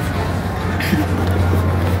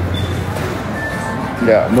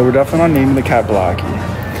 Yeah, no, we're definitely not naming the cat Blackie.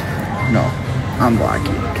 No, I'm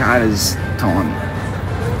Blackie. Cat is Tommy.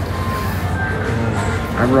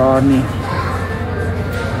 Hi, Rodney.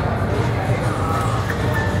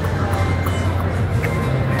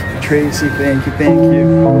 Tracy, thank you, thank you.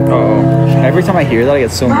 Uh-oh. Every time I hear that, I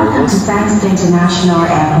get so Welcome to nervous. Stansted International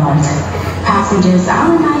Airport. Passengers are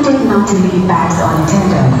reminded not to leave bags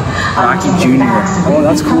unattended. Blackie Unattended Jr. bags will Oh, be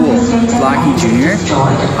that's cool. confiscated Blackie and Jr.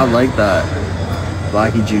 destroyed. I like that.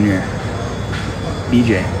 Blackie Jr.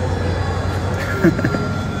 BJ.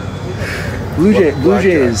 Blue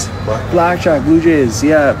Jays. Blackjack, Blue Jays,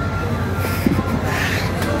 yeah.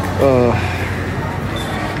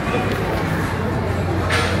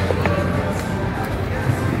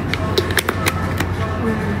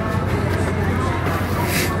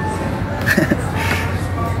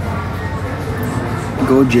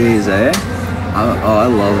 Go Jays, eh? I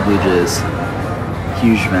love Blue Jays.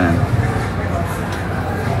 Huge fan.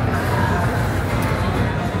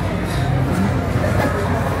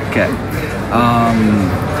 Okay.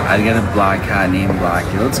 I'd get a black cat named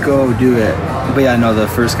Blackie. Let's go do it. But yeah, no, the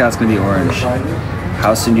first cat's gonna be orange.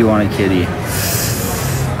 How soon do you want a kitty?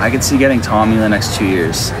 I could see getting Tommy in the next 2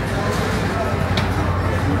 years.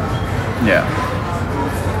 Yeah.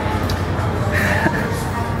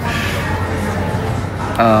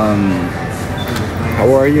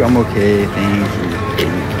 How are you? I'm okay, thank you.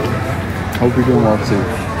 Hope you're doing well too.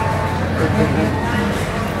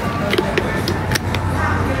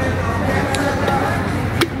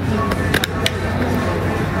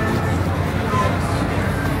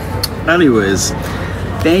 Anyways,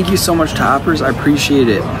 thank you so much, Toppers. I appreciate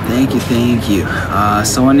it. Thank you.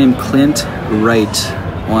 Someone named Clint Wright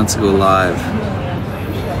wants to go live.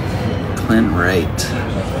 Clint Wright.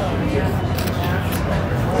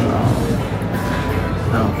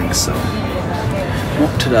 I don't think so.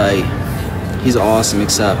 Not today. He's awesome,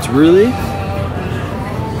 except really?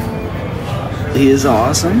 He is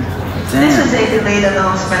awesome? Damn. This is a delayed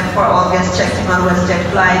announcement for all guests checking on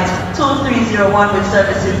WestJet flight 2301 with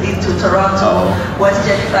services into Toronto.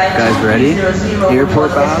 WestJet flight Guys, ready? 2300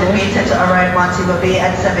 Airport was battle? estimated to arrive Montego Bay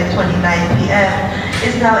at 7:29 p.m.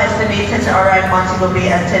 is now estimated to arrive Montego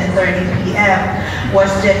Bay at 10:30 p.m.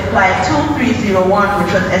 WestJet flight 2301,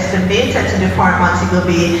 which was estimated to depart Montego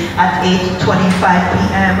Bay at 8:25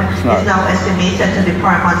 p.m. is now estimated to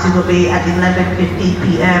depart Montego Bay at 11:50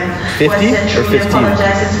 p.m. 50 WestJet or truly 15?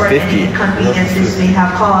 apologizes for 50. any inconvenience this may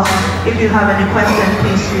have caused. If you have any questions,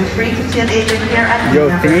 please feel free to see an agent here at Yo,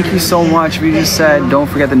 thank you so much. We just said don't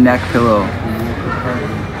forget the neck pillow.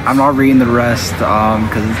 I'm not reading the rest,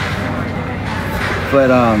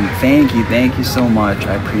 thank you so much.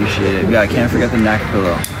 I appreciate it. Yeah, I can't forget the neck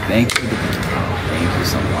pillow. Thank you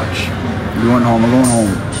so much. You're going home. I'm going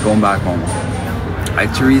home. Going back home. Hi,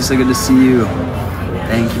 Teresa. Good to see you.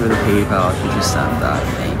 Thank you for the PayPal. If you just sent that.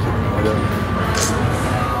 Thank you.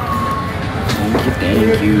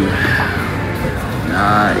 Thank you.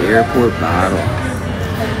 Airport battle.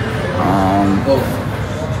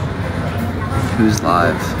 Who's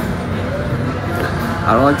live?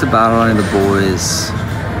 I don't like to battle any of the boys.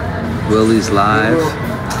 Willie's live.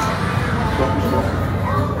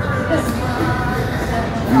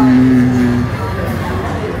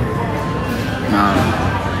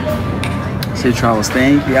 Safe travels.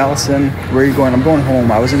 Thank you, Allison. Where are you going? I'm going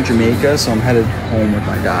home. I was in Jamaica, so I'm headed home with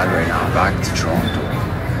my dad right now. Back to Toronto.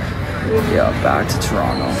 Yeah, back to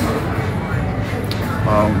Toronto.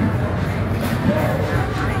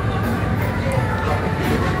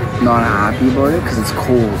 Not happy about it because it's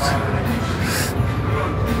cold.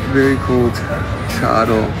 Very cold.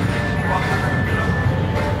 Shadow.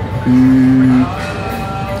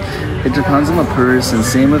 It depends on the person.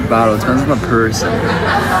 Same with battle. It depends on the person.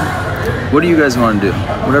 What do you guys want to do?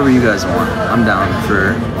 Whatever you guys want. I'm down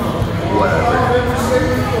for whatever.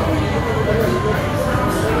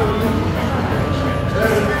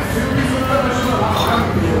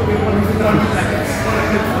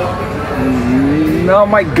 Oh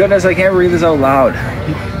my goodness, I can't read this out loud.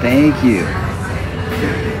 Thank you.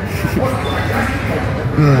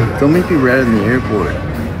 Don't make me red in the airport.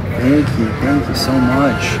 Thank you so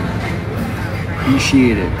much.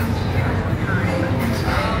 Appreciate it.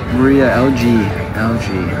 Maria, LG.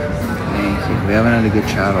 Thank you. We haven't had a good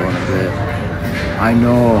chattel in a bit. I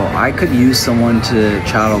know. I could use someone to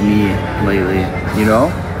chattel me lately, you know?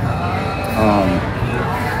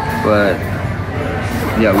 But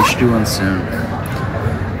yeah, we should do one soon.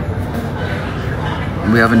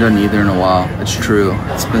 We haven't done either in a while. It's true.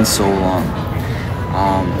 It's been so long.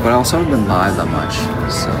 But I also haven't been live that much,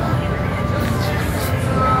 so.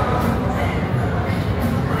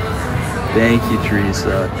 Thank you,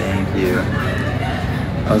 Teresa. Thank you.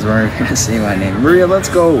 I was wondering if you're gonna say my name. Maria, let's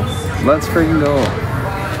go. Let's freaking go.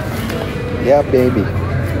 Yeah, baby.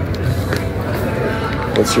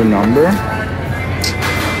 What's your number?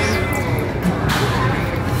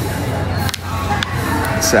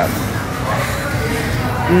 7.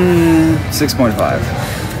 6.5.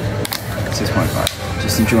 6.5.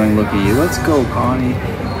 Just enjoying looking at you. Let's go, Connie.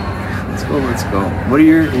 Let's go. What are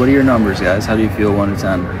your numbers, guys? How do you feel 1 to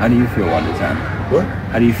 10? How do you feel 1 to 10? What?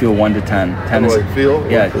 How do you feel 1 to 10? 10 How is do I feel?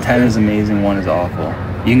 Yeah, 10 is amazing, 1 is awful.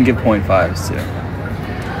 You can give 0.5s too.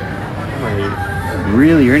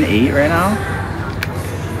 Really? You're an 8 right now?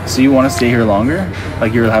 So you want to stay here longer?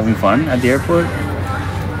 Like you're having fun at the airport?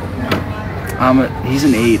 He's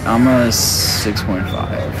an 8. I'm a 6.5.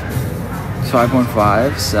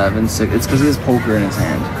 5.5, 7, 6. It's because he has poker in his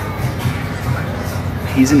hand.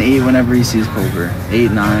 He's an 8 whenever he sees poker.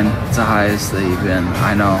 8, 9. It's the highest that you've been.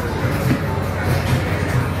 I know.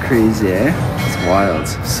 Crazy, eh? It's wild.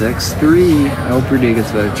 6, 3. I hope your day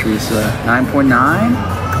gets better, Teresa. 9.9.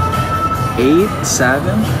 8,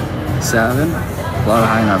 7. 7. A lot of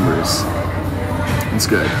high numbers. It's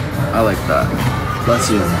good. I like that. Bless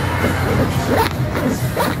you.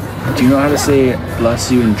 Do you know how to say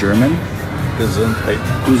bless you in German? Gesundheit.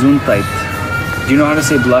 Gesundheit. Do you know how to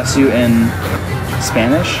say bless you in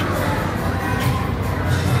Spanish?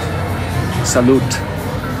 Salud.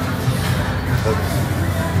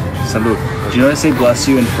 Salud. Do you know how to say bless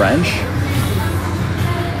you in French?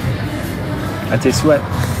 I say sweat.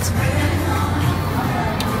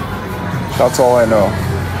 That's all I know.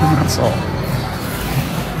 That's all.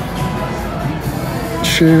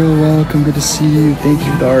 Cheryl, welcome. Good to see you. Thank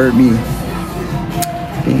you, Darby.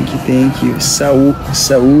 Thank you.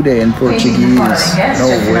 Saúde in Portuguese. No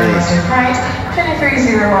way.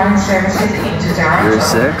 2301 services into Toronto. You're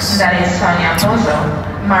 6? That is Sonia Bozo,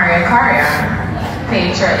 Maria Carrier,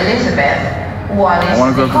 Petra Elizabeth. I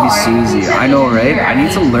want to grow up to be Susie. I know, right? I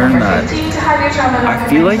need to learn that. I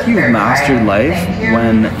feel like you've mastered life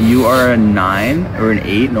when you are a 9 or an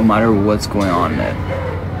 8, no matter what's going on in it.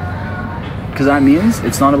 Because that means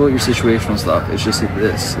it's not about your situational stuff. It's just like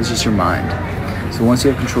this. It's just your mind. So once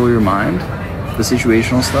you have control of your mind, the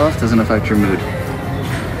situational stuff doesn't affect your mood.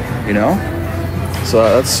 You know? So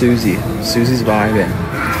that's Susie. Susie's vibing.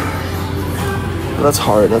 But that's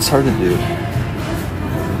hard. That's hard to do.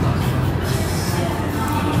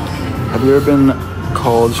 Have you ever been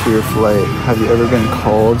called for your flight? Have you ever been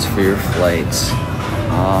called for your flight?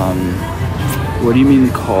 What do you mean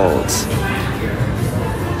called?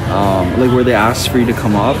 Like where they asked for you to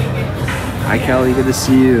come up? Hi Kelly, good to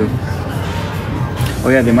see you. Oh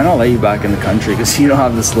yeah, they might not let you back in the country because you don't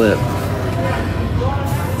have the slip.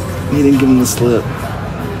 You didn't give them the slip.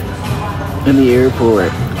 In the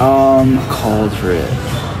airport. Called for it.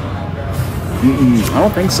 I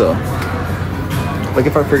don't think so. Like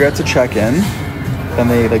if I forget to check in, then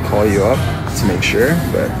they like call you up to make sure,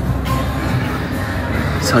 but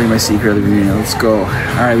I'll tell you my secret of the reunion. Let's go.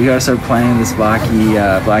 Alright, we gotta start planning this Black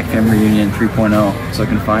Family Reunion 3.0 so I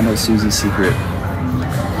can find out Susie's secret.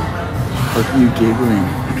 Look at you giggling.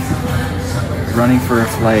 Running for a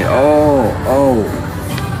flight. Oh,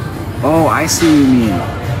 I see what you mean.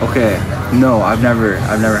 Okay. No, I've never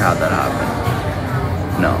had that happen.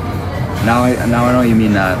 No. Now I know you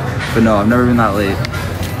mean that. But no, I've never been that late.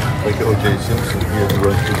 Like O.J. Simpson, he had to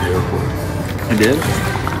run through the airport. I did?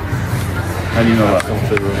 How do you know that? I don't know if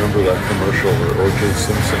they remember that commercial where O.J.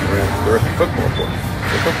 Simpson ran. They're a football player.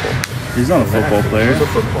 He's not a football player. He's a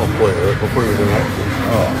football player before he was an actor.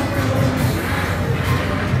 Oh.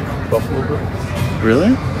 Buffalo Bills.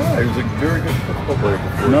 Really? Yeah, he was a very good football player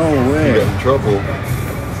before. No way. He got in trouble.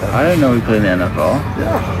 I didn't know he played in the NFL.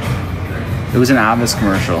 Yeah. It was an Avis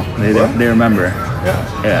commercial. They remember.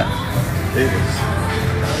 Yeah. Davis.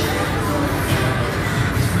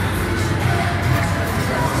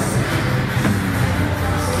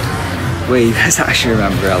 Wait, you guys actually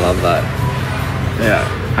remember? I love that. Yeah.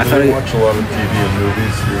 I thought they watch a lot of TV and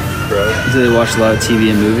movies here in the crowd. Do they watch a lot of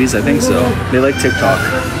TV and movies? I think so. They like TikTok.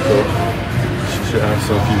 So she should ask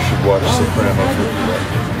if you should watch Sopranos with you.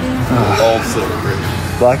 Also great.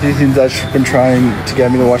 Blackie and Dutch been trying to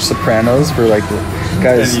get me to watch Sopranos for like,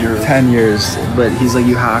 guys, 10 years. But he's like,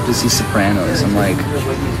 you have to see Sopranos. I'm like,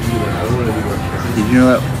 did you know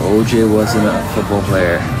that OJ wasn't a football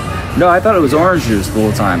player? No, I thought it was orange juice the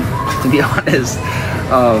whole time, to be honest.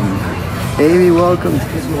 Amy, welcome.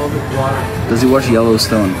 Does he watch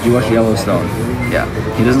Yellowstone? Do you watch Yellowstone? Yeah.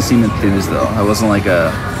 He doesn't seem enthused though. I wasn't like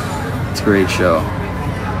it's a great show.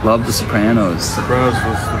 Love The Sopranos. Sopranos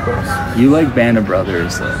was the best. You like Band of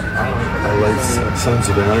Brothers though. I like Sons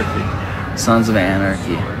of Anarchy. Sons of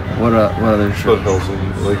Anarchy. What other shows? Foothills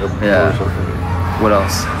and like a Yeah. What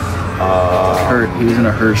else? He was in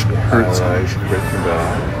a Hertz. Breaking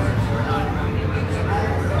Bad.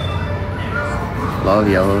 Love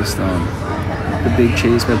Yellowstone. The big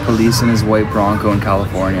chase by police in his white Bronco in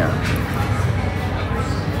California.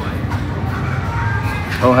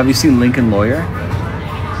 Oh, have you seen Lincoln Lawyer?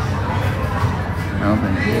 I don't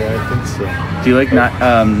think. Yeah, I think so. Do you like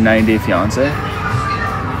 90 Day Fiance?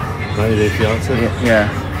 90 Day Fiance? Yeah.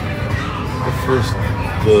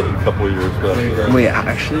 The couple of years back. Wait,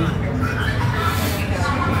 actually?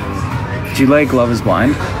 Do you like Love Is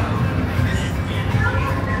Blind?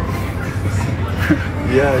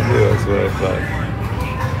 Yeah, I do. That's what I thought.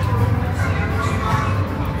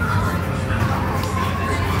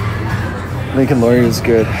 Lincoln Lawyer is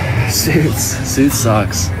good. Suits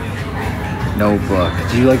sucks. Notebook.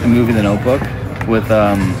 Did you like the movie The Notebook with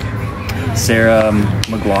Sarah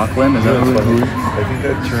McLachlan? Is that who? I think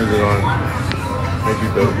I turned it on. Maybe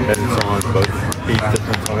it's on about 8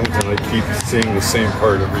 different times, and I keep seeing the same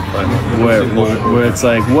part every time. Where it's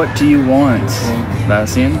like, what do you want? That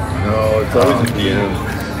scene? No, it's always at the end.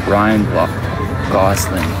 Ryan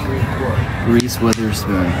Gosling, Reese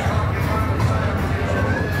Witherspoon.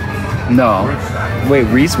 No, wait,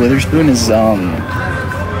 Reese Witherspoon is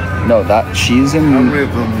no, that she's in. How many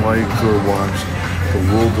of them liked or watched The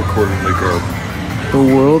World According to Garp? The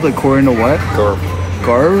World According to what? Garp.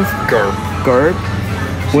 Garp.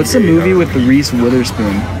 What's the movie with the Reese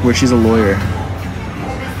Witherspoon where she's a lawyer?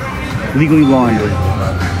 Legally Blonde.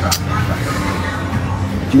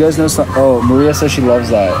 Do you guys know some? Oh, Maria says she loves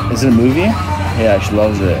that. Is it a movie? Yeah, she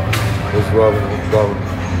loves it. It was Robin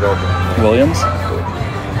Williams?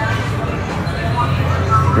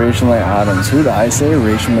 Rachel McAdams. Who did I say?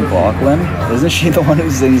 Rachel McLachlan? Isn't she the one who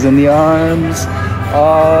sings in the arms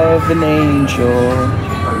of an angel?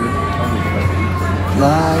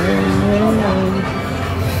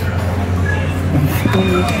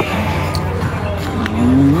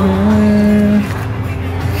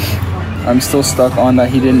 I'm still stuck on that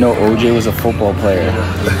he didn't know OJ was a football player.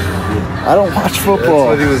 I don't watch football.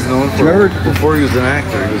 That's what he was known for. Remember, before he was an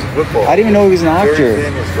actor, he was a football. I didn't even know he was an actor. Very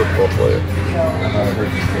famous football player.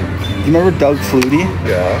 Do you remember Doug Flutie?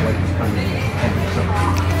 Yeah.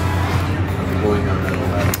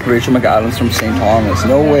 Rachel McAdams from St. Thomas.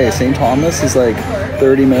 No way. St. Thomas is like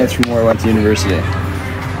 30 minutes from where I went to university.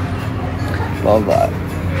 Love that.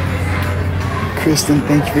 Kristen,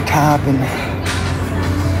 thank you for tapping.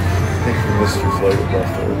 I think you missed your flight at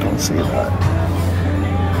Buffalo. Don't say that.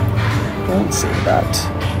 Don't say that.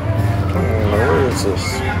 Where is this?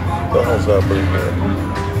 What the hell's happening here?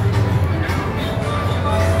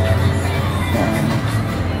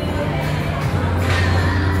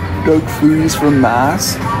 Doug Flutie's from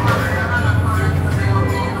Mass.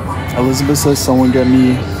 Elizabeth says someone get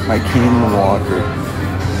me my cane and water.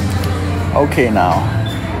 Okay now.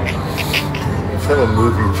 Let's have a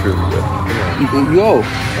movie trivia. Go.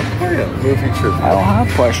 Movie trivia. I don't have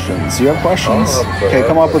questions. You have questions? Okay,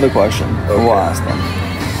 come up with a question. Okay. We'll ask them.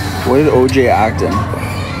 What did OJ act in?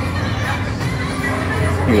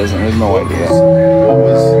 He has no idea.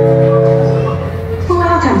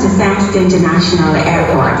 Welcome to Stansted International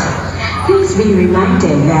Airport. Please be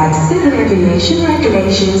reminded that civil aviation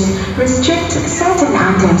regulations restrict certain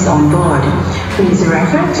items on board. Please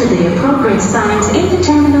refer to the appropriate signs in the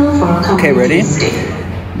terminal for a complete Okay, ready?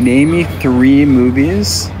 Name me 3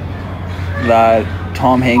 movies that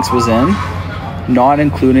Tom Hanks was in, not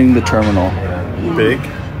including The Terminal. Big?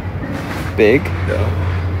 Big? Yeah.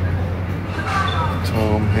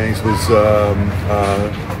 Tom Hanks was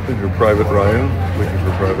Private Ryan. Looking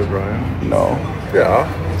for Private Ryan. No. Yeah.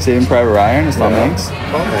 Saving Private Ryan is Tom Hanks.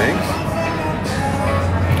 Tom Hanks.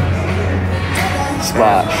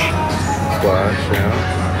 Splash.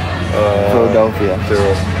 Yeah. Philadelphia.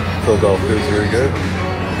 Philadelphia is very good.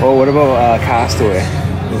 Oh, what about Castaway?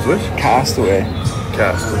 Was which? Castaway.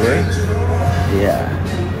 Castaway. Yeah.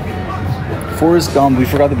 Forrest Gump. We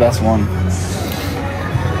forgot the best one.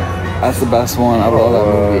 That's the best one. I love that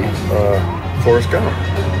movie. Forrest Gump.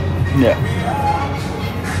 Yeah.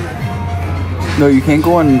 No, you can't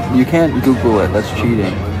go on. You can't Google it. That's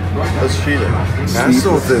cheating. That's cheating. Ask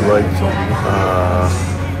them if they liked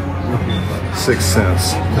Sixth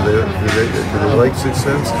Sense. Do they like Sixth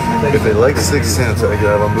Sense? If they like Sixth Sense, I could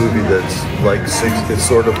have a movie that's like it's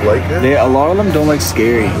sort of like it. A lot of them don't like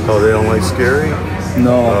scary. Oh, they don't like scary?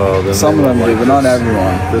 No, some of them do, but not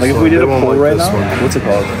everyone. Like if we did a poll right now, what's it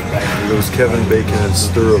called? It was Kevin Bacon and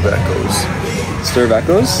Stir of Echoes. Stir of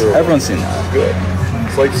Echoes? Everyone's seen that. Good.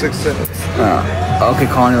 It's like Sixth Sense. Okay,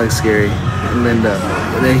 Connie likes scary. Linda.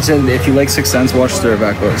 He said if you like Sixth Sense, watch Stir of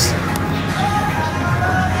Echoes.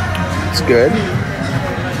 It's good.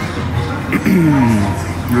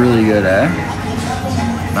 Really good, eh?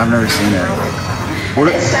 I've never seen it.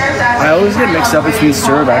 I always get mixed up between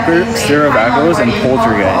Stir of Echoes and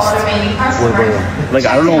Poltergeist. Like,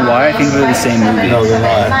 I don't know why I think they're the same movie. No, they're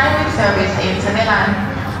not.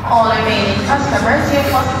 All remaining customers, you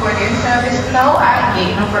must board your service flow at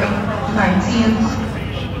gate number 19.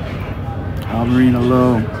 Almarina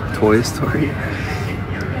Low. Toy Story.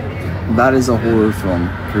 That is a horror film,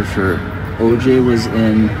 for sure. OJ was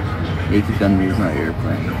in Naked Gun Moves My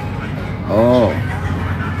Airplane. Oh.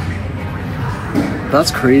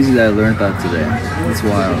 That's crazy that I learned that today. That's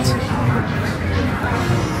wild.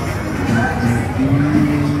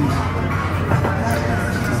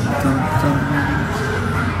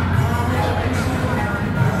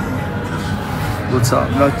 What's up?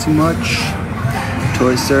 Not too much.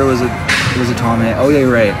 Toy Story was a Tom Hanks. Oh yeah,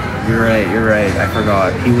 you're right. You're right. I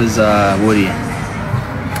forgot. He was Woody.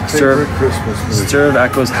 Favorite Christmas movie. Stir of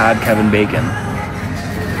Echoes had Kevin Bacon.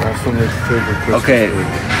 That's one of my favorite Christmas Okay,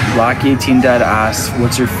 movies. Black 18 Dad asked,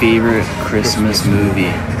 what's your favorite Christmas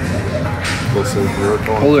movie?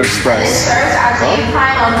 Polar Express.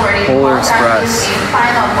 Polar Express.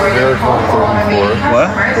 Miracle on 34.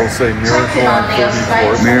 What? They'll say Miracle on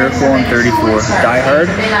 34. Miracle on 34. Die Hard.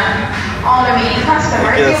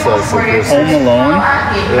 Yes, that's a Christmas. Home Alone.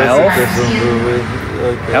 That's a Elf. Christmas movie.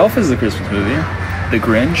 Okay. Elf is the Christmas movie. The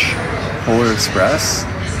Grinch. Polar Express.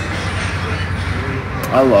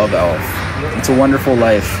 I love Elf. It's a Wonderful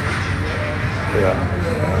Life. Yeah.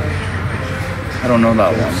 I don't know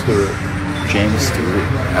that one. Stewart. James Stewart.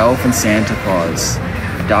 Elf and Santa Claus.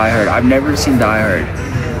 Die Hard. I've never seen Die Hard.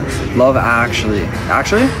 Love Actually.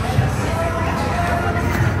 Actually?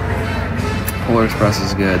 Polar Express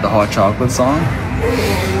is good. The Hot Chocolate song.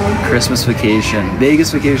 Christmas Vacation.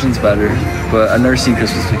 Vegas Vacation's better, but I've never seen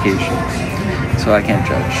Christmas Vacation, so I can't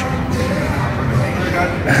judge.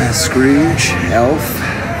 Scrooge. Elf.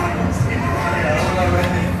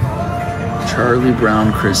 Charlie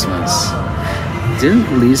Brown Christmas.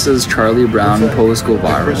 Didn't Lisa's Charlie Brown post go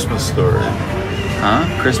viral? Christmas Story. Huh?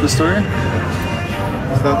 Christmas Story?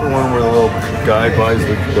 Is that the one where the little guy buys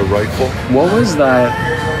the rifle? What was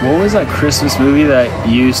that Christmas movie that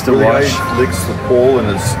you used to Where the watch? guy licks the pole and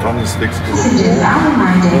his tongue sticks to the Passengers pole. are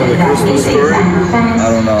reminded The that Christmas this is Story? an offense I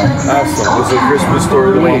don't know. to accept Ask them. Is it Christmas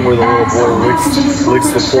Story the one where the little boy licks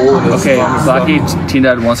the pole and his Okay, tongue is Black stuck? Teen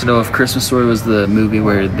Dad wants to know if Christmas Story was the movie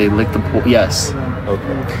where they licked the pole. Yes.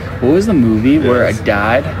 Okay. What was the movie where a Yes.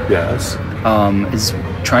 dad Yes. is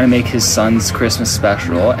trying to make his son's Christmas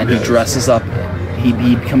special and he Yes. dresses up, he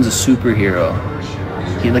becomes a superhero.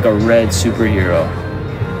 He like a red superhero.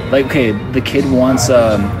 Like, okay, the kid wants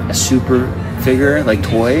a super figure, like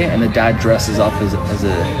toy, and the dad dresses up as a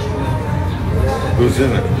Who's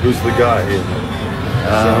in it? Who's the guy in it?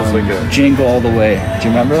 Sounds like a... Jingle All the Way. Do you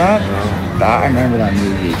remember that? No. I remember that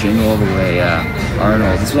movie, Jingle All the Way, yeah.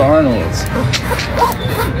 Arnold. This was Arnold's.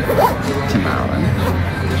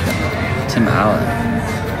 Tim Allen.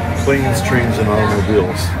 Planes, Trains, and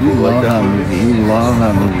Automobiles. You love that movie. You love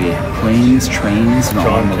that movie. Planes, Trains, and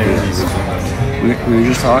John Candy Automobiles. was in that. We were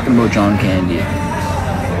just talking about John Candy.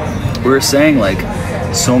 We were saying, like,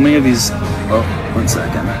 so many of these... Oh, 1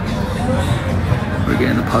 second. We're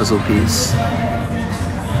getting the puzzle piece.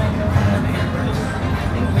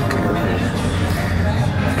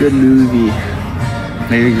 Good movie.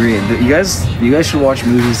 I agree. You guys should watch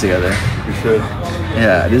movies together. You should.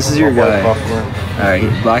 Yeah, this is your I'll buy guy. popcorn.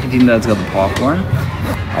 Alright, Black and Teen Dad's got the popcorn.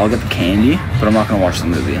 I'll get the candy, but I'm not gonna watch the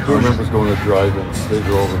movie. Who remembers going to drive-ins? They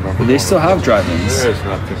all remember. Well, they still have drive-ins. There's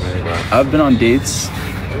not too many left. I've been on dates.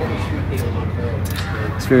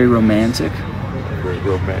 It's very romantic. Very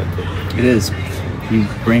romantic. It is. You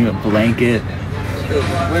bring a blanket.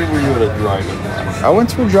 When were you at a drive-in? I went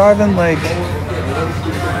to a drive-in like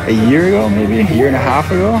a year ago, maybe a year and a half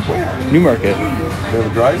ago. Newmarket. You had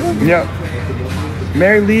a drive-in? Yep.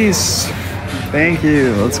 Mary Lise. Thank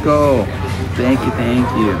you. Let's go. Thank you, thank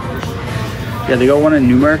you. Yeah, they got one in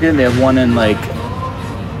Newmarket. They have one in like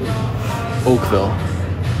Oakville.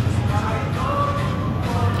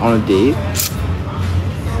 On a date?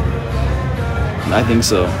 I think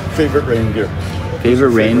so. Favorite reindeer? Favorite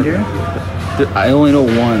reindeer? I only know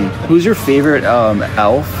one. Who's your favorite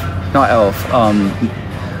elf? Not elf.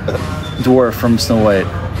 Dwarf from Snow White.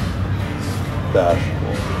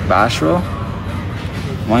 Bashful. Bashful?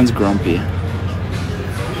 Mine's Grumpy.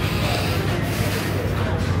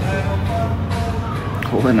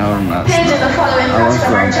 Holding out on that. Page the following I love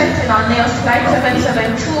customer Grumpy. checked in on Nails Flight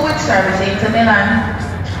 772 with servicing to Milan.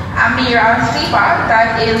 Amira Siba,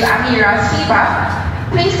 that is Amira Siba.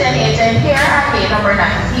 Please send agent here at gate number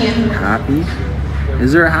 19. Happy?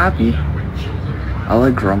 Is there a Happy? I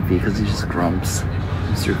like Grumpy because he just grumps.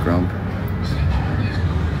 Mr. Grump.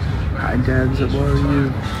 Hi Debs, how are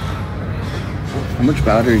you? How much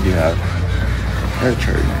battery do you have? I gotta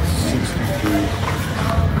charge.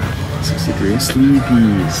 63.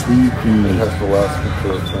 Sleepy, sleepy. It has to last me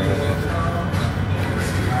for a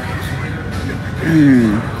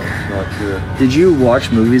Not good. Did you watch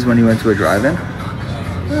movies when you went to a drive-in?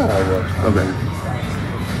 Yeah, I watched. Okay.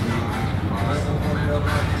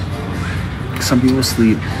 Some people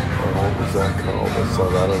sleep. What was that called? I saw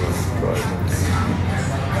that on the drive.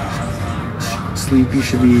 Sleepy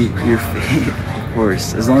should be your fate, of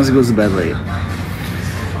course, as long as it goes to bed late.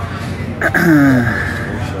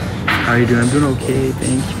 How are you doing? I'm doing okay.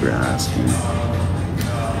 Thank you for asking.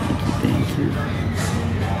 Thank you.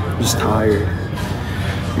 I'm just tired.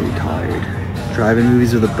 Very tired. Drive-in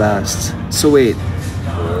movies are the best. So wait,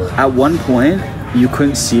 at one point you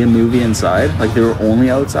couldn't see a movie inside? Like they were only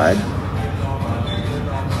outside?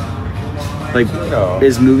 Like, No.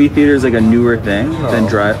 is movie theaters like a newer thing than No.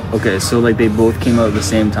 drive? Okay, so like they both came out at the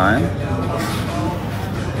same time?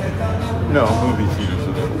 No, movie theaters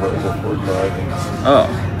are before drive-ins. Oh,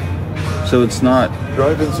 so it's not.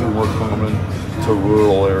 Drive-ins are more common to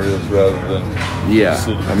rural areas rather than Yeah,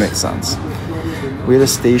 cities. that makes sense. We had a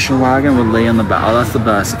station wagon would lay on the back. Oh, that's the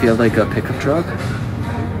best. If you have like a pickup truck.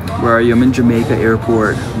 Where are you? I'm in Jamaica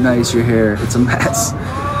Airport. Nice, your hair. It's a mess.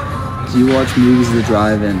 Do you watch movies at the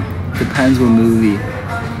drive-in? Depends what movie.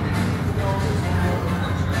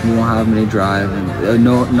 We don't have many drive-in.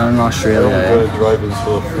 No, none in Australia. I only go to drive-ins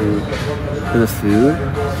for the food. For the food?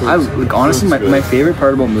 I like honestly, food's my good. favorite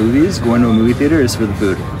part about movies, going to a movie theater, is for the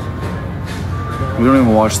food. We don't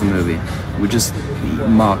even watch the movie. We just eat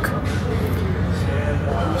muck.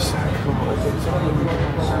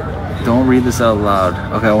 Don't read this out loud.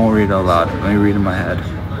 Okay, I won't read it out loud. Let me read in my head.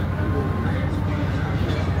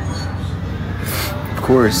 Of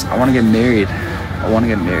course, I want to get married. I want to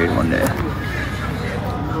get married one day.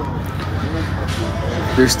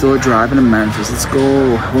 There's still a drive-in in Memphis. Let's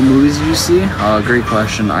go. What movies did you see? Great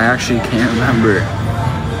question. I actually can't remember.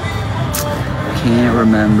 Can't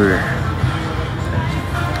remember.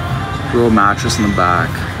 Little mattress in the back.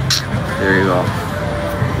 There you go.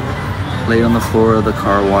 Laid on the floor of the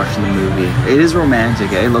car watching the movie. It is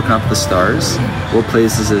romantic, eh? Looking up at the stars. What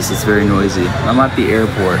place is this? It's very noisy. I'm at the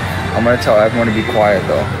airport. I'm gonna tell everyone to be quiet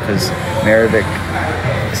though, because Maravik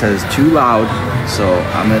says too loud. So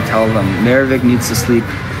I'm gonna tell them Maravik needs to sleep.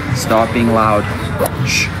 Stop being loud.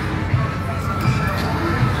 Shh.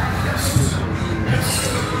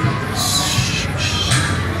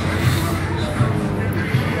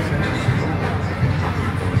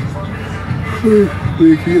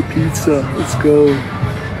 Making a pizza. Let's go.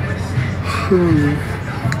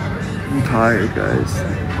 I'm tired, guys.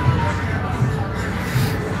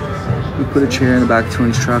 We put a chair in the back of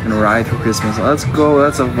Tony's truck and ride through Christmas. Let's go.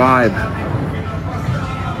 That's a vibe.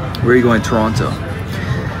 Where are you going? Toronto.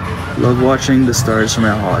 Love watching the stars from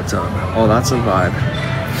our hot tub. Oh, that's a vibe.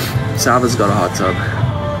 Sava's got a hot tub.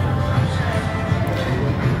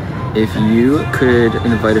 If you could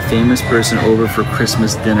invite a famous person over for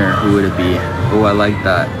Christmas dinner, who would it be? Oh, I like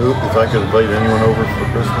that. If I could invite anyone over for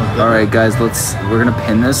Christmas dinner. All right, guys, we're gonna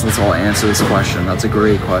pin this. Let's all answer this question. That's a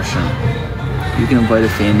great question. You can invite a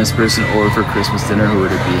famous person over for Christmas dinner, who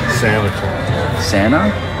would it be? Santa Claus. Santa?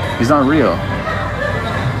 He's not real.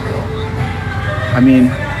 I mean,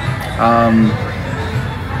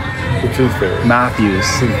 The Tooth Fairy. Matthews.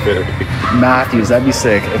 Tooth Fairy. Matthews, that'd be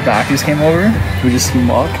sick. If Matthews came over, we just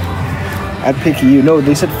mock. I'd pick you. No,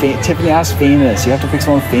 they said Tiffany asked famous. You have to pick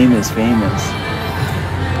someone famous.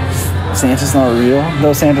 Santa's not real?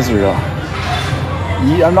 No, Santa's real.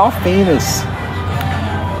 I'm not famous.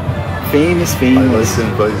 Famous. I'd like to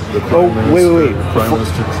invite the Prime Minister, wait. Prime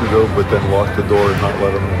Minister Trudeau, but then lock the door and not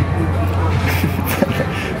let him in.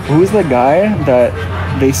 Who's the guy that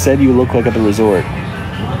they said you look like at the resort?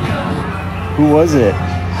 Who was it?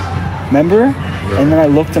 Remember? And then I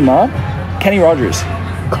looked him up. Kenny Rogers.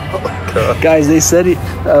 Guys, they said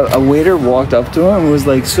a waiter walked up to him and was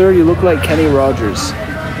like, "Sir, you look like Kenny Rogers." No,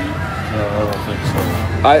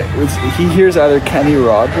 I don't think so. He hears either Kenny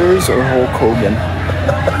Rogers or Hulk Hogan.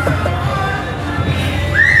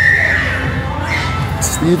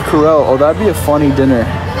 Steve Carell. Oh, that'd be a funny dinner.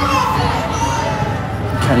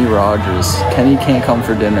 Kenny Rogers. Kenny can't come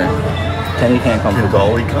for dinner. Kenny can't come for dinner.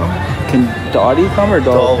 Dolly come? Can Dottie come or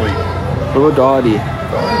Dolly? Dolly. What about Dottie?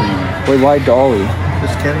 Dolly. Wait, why Dolly?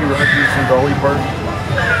 Is Kenny Rogers and Dolly Parton?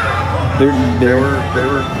 They're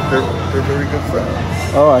very good friends.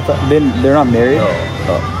 Oh, I thought they're not married. No.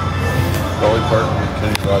 Dolly Parton and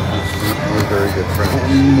Kenny Rogers were very good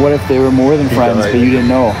friends. What if they were more than friends, but you didn't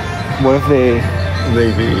know? What if they?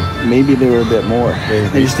 Maybe they were a bit more. Maybe.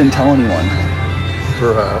 They just didn't tell anyone.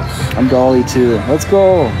 Perhaps. I'm Dolly too. Let's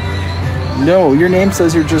go. No, your name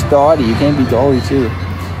says you're just Dottie. You can't be Dolly too.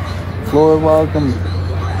 Flora, welcome.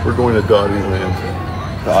 We're going to Dottie Land.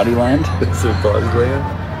 Dottie Land? Is there Dottie Land?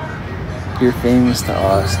 You're famous to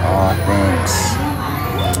us. Aw, thanks.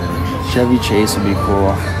 Chevy Chase would be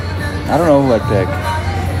cool. I don't know who I'd pick.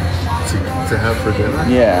 To have for dinner?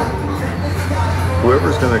 Yeah.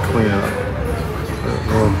 Whoever's going to clean up.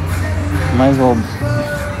 Might as well.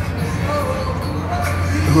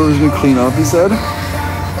 Whoever's gonna clean up, he said.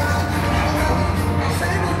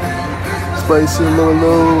 Spicy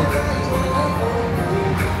Lolo.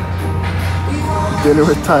 Dinner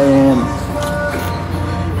with Tyann.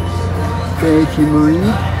 Thank you,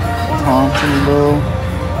 Reid. Thompson Low.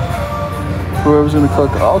 Whoever's gonna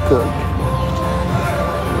cook, I'll cook.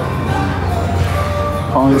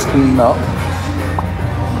 Connor's cleaning up.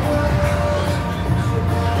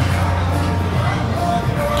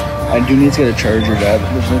 I do need to get a charger, Dad.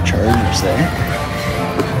 There's no chargers there.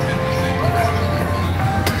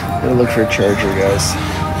 Gotta look for a charger, guys.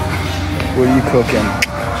 What are you cooking?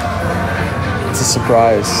 It's a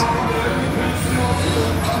surprise.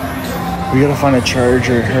 We gotta find a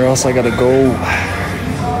charger, or else I gotta go.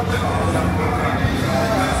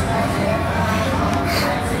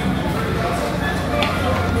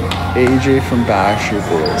 AJ from Backstreet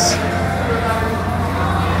Boys.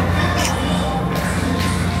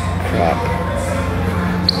 Crap.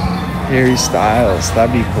 Harry Styles,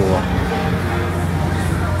 that'd be cool.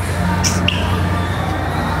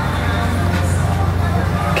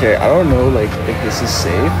 Okay, I don't know like if this is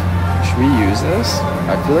safe. Should we use this?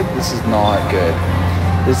 I feel like this is not good.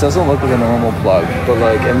 This doesn't look like a normal plug, but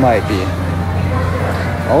like it might be.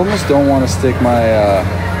 I almost don't want to stick my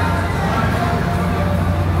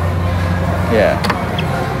yeah.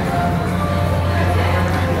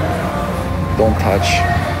 Don't touch.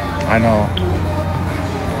 I know.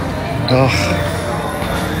 Ugh.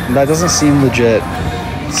 That doesn't seem legit.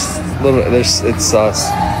 It's a little. It's sus.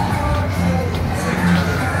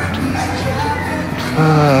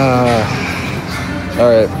 All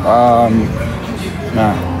right.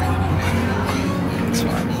 Nah. It's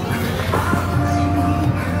fine.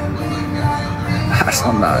 That's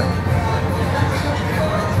not bad.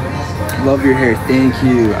 Love your hair. Thank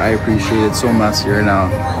you. I appreciate it. So messy right now.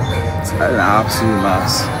 It's an absolute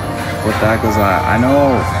mess. What the heck was that? I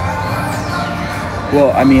know.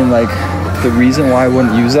 Well, I mean, like, the reason why I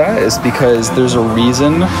wouldn't use that is because there's a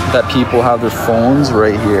reason that people have their phones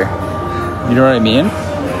right here. You know what I mean?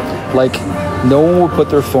 Like, no one would put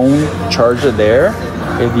their phone charger there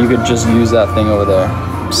if you could just use that thing over there.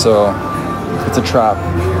 So, it's a trap.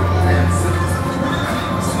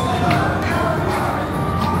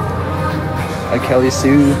 Like Kelly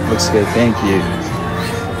Sue, looks good, thank you.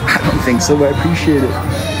 I don't think so, but I appreciate it.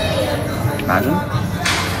 Imagine.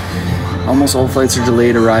 Almost all flights are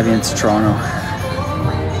delayed arriving into Toronto.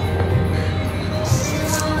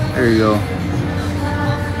 There you go.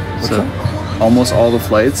 So, almost all the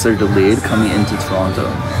flights are delayed coming into Toronto.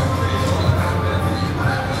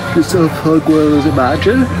 Just a plug was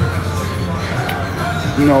imagine?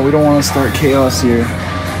 No, we don't want to start chaos here.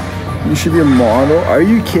 You should be a model. Are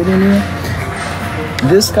you kidding me?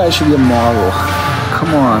 This guy should be a model.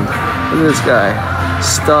 Come on. Look at this guy.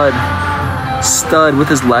 Stud. Stud with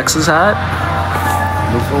his Lexus hat.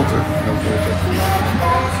 No filter. No filter.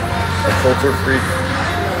 A filter free.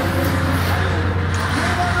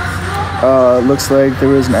 Looks like there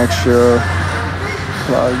was an extra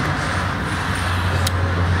plug.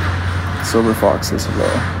 Silver Foxes, hello.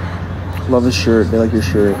 Love his shirt. They like your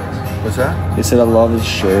shirt. What's that? They said I love his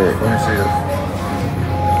shirt. Let me see it.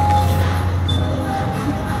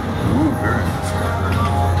 Ooh, very nice.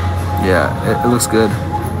 Yeah, it looks good.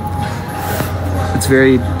 It's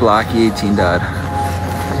very Blackie 18 dad.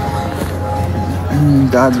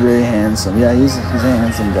 Dad's very handsome. Yeah, he's a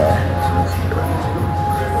handsome guy.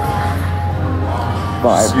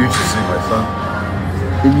 vibe. You should see my son.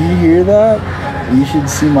 Did you hear that? You should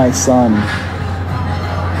see my son.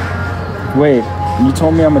 Wait, you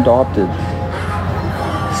told me I'm adopted.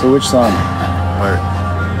 So which son? My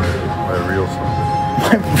real son.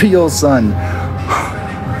 My real son.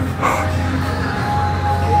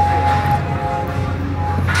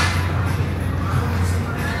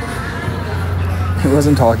 He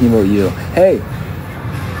wasn't talking about you. Hey!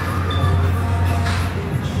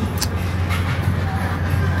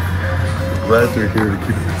 Glad they're here to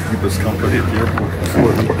keep us company at the airport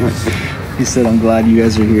for 4 hours. He said, I'm glad you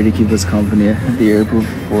guys are here to keep us company at the airport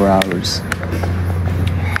for 4 hours.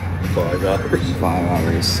 5 hours. 5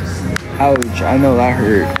 hours. Ouch, I know that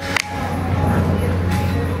hurt.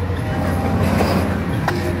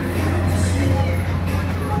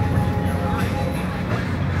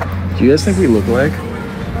 Do you guys think we look alike?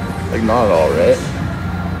 Like, not at all, right?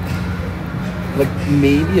 Like,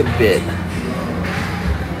 maybe a bit.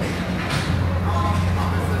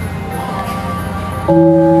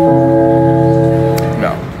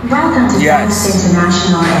 No. Welcome to Dallas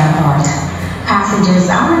International Airport. Passengers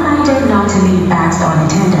are reminded not to leave bags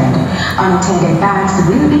unattended. Unattended bags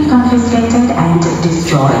will be confiscated and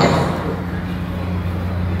destroyed.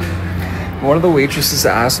 One of the waitresses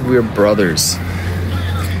asked if we were brothers.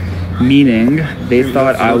 Meaning, they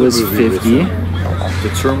thought I was 50. The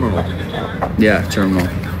terminal. Yeah, terminal.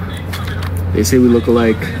 They say we look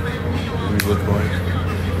alike. We look like.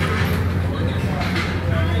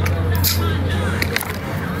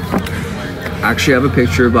 Actually, I have a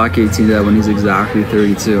picture of Black 18 Dad when he's exactly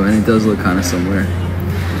 32, and it does look kind of similar.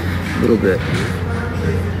 A little bit.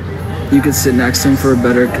 You could sit next to him for a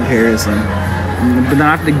better comparison. But then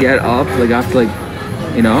I have to get up, like I have to,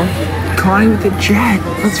 like, you know? Connie with the jet.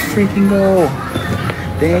 Let's freaking go.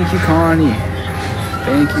 Thank you, Connie.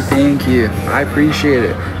 Thank you. I appreciate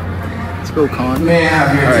it. Let's go, Connie. May I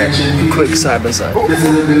have your attention, please? Quick side by side. This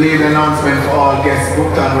is a delayed announcement for all guests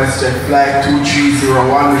booked on WestJet Flight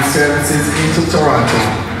 2301 with services into Toronto.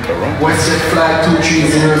 WestJet Flight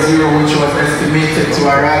 2300, which was estimated to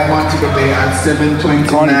arrive Montego Bay at 7:29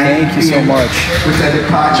 Connie, thank you so much. with a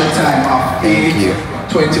departure time of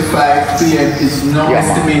 8:25 p.m. is now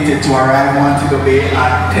estimated to arrive Montego Bay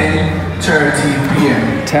at 10:30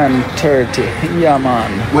 p.m. 10:30. Yeah, man.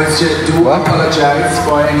 WestJet do apologize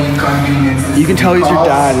for any inconvenience. You can tell he's your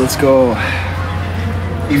dad. Let's go.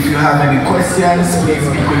 If you have any questions, please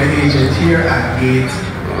speak with the agent here at gate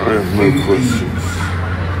I have no 50. questions.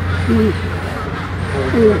 We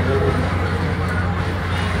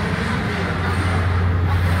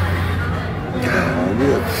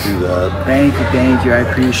have to do that. Thank you. I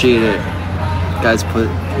appreciate it. Guys, put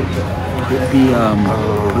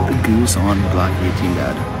the goose on Black 18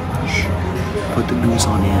 Dad. Put the goose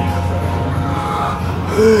on him.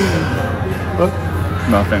 What?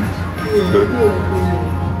 Nothing.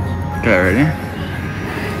 Okay, ready?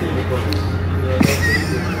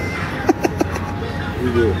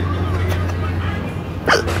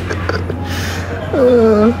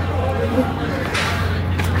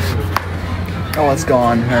 Oh, it's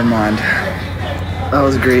gone. Never mind. That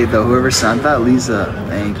was great, though. Whoever sent that, Lisa,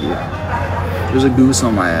 thank you. There's a goose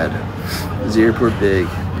on my head. Is the airport big?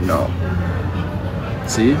 No.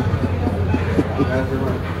 See?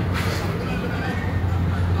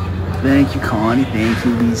 Thank you, Connie. Thank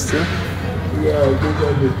you, Lisa.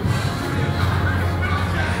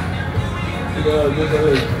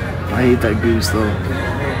 I hate that goose, though.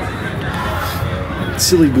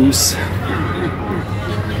 Silly goose.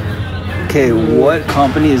 Okay, what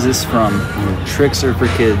company is this from? Tricks are for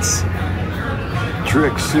kids.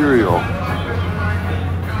 Trick cereal.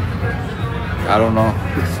 I don't know.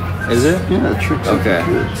 Is it? Yeah, tricks are Okay.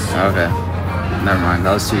 for kids. Okay. Never mind.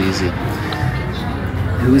 That was too easy.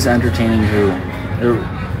 Who's entertaining who?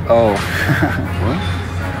 Oh. What?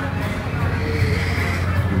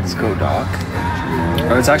 Let's go, Doc.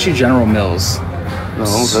 Oh, it's actually General Mills. No,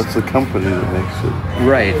 that's the company that makes it.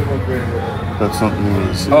 Right. That's something you want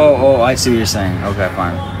to see. Oh, I see what you're saying. Okay,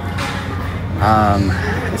 fine.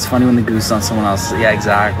 It's funny when the goose is on someone else's. Yeah,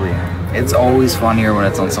 exactly. It's always funnier when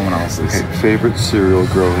it's on someone else's. Okay, favorite cereal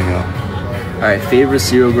growing up? All right, favorite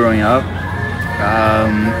cereal growing up.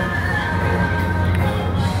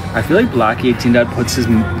 I feel like Black 18 Dad puts his.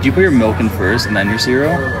 Do you put your milk in first and then your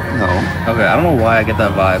cereal? No. Okay, I don't know why I get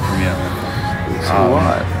that vibe from you. So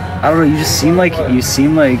what? I don't know. You seem like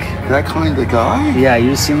That kind of guy? yeah.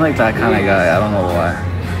 You just seem like that kind of guy. I don't know why.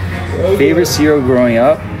 Favorite cereal growing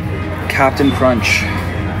up? Captain Crunch.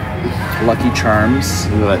 Lucky Charms.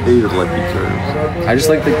 Yeah, I hated Lucky Charms. I just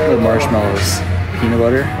like the marshmallows. Peanut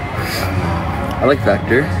butter. I like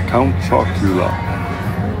Vector. Count Chocula.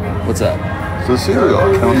 What's that? the cereal.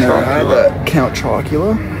 Count Never had Chocula. that. Count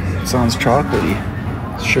Chocula. Sounds chocolatey.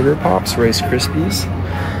 Sugar Pops, Rice Krispies.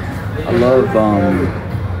 I love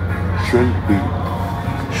Shredded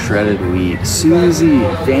wheat. shredded wheat. Susie,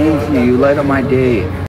 thank you. You light up my day.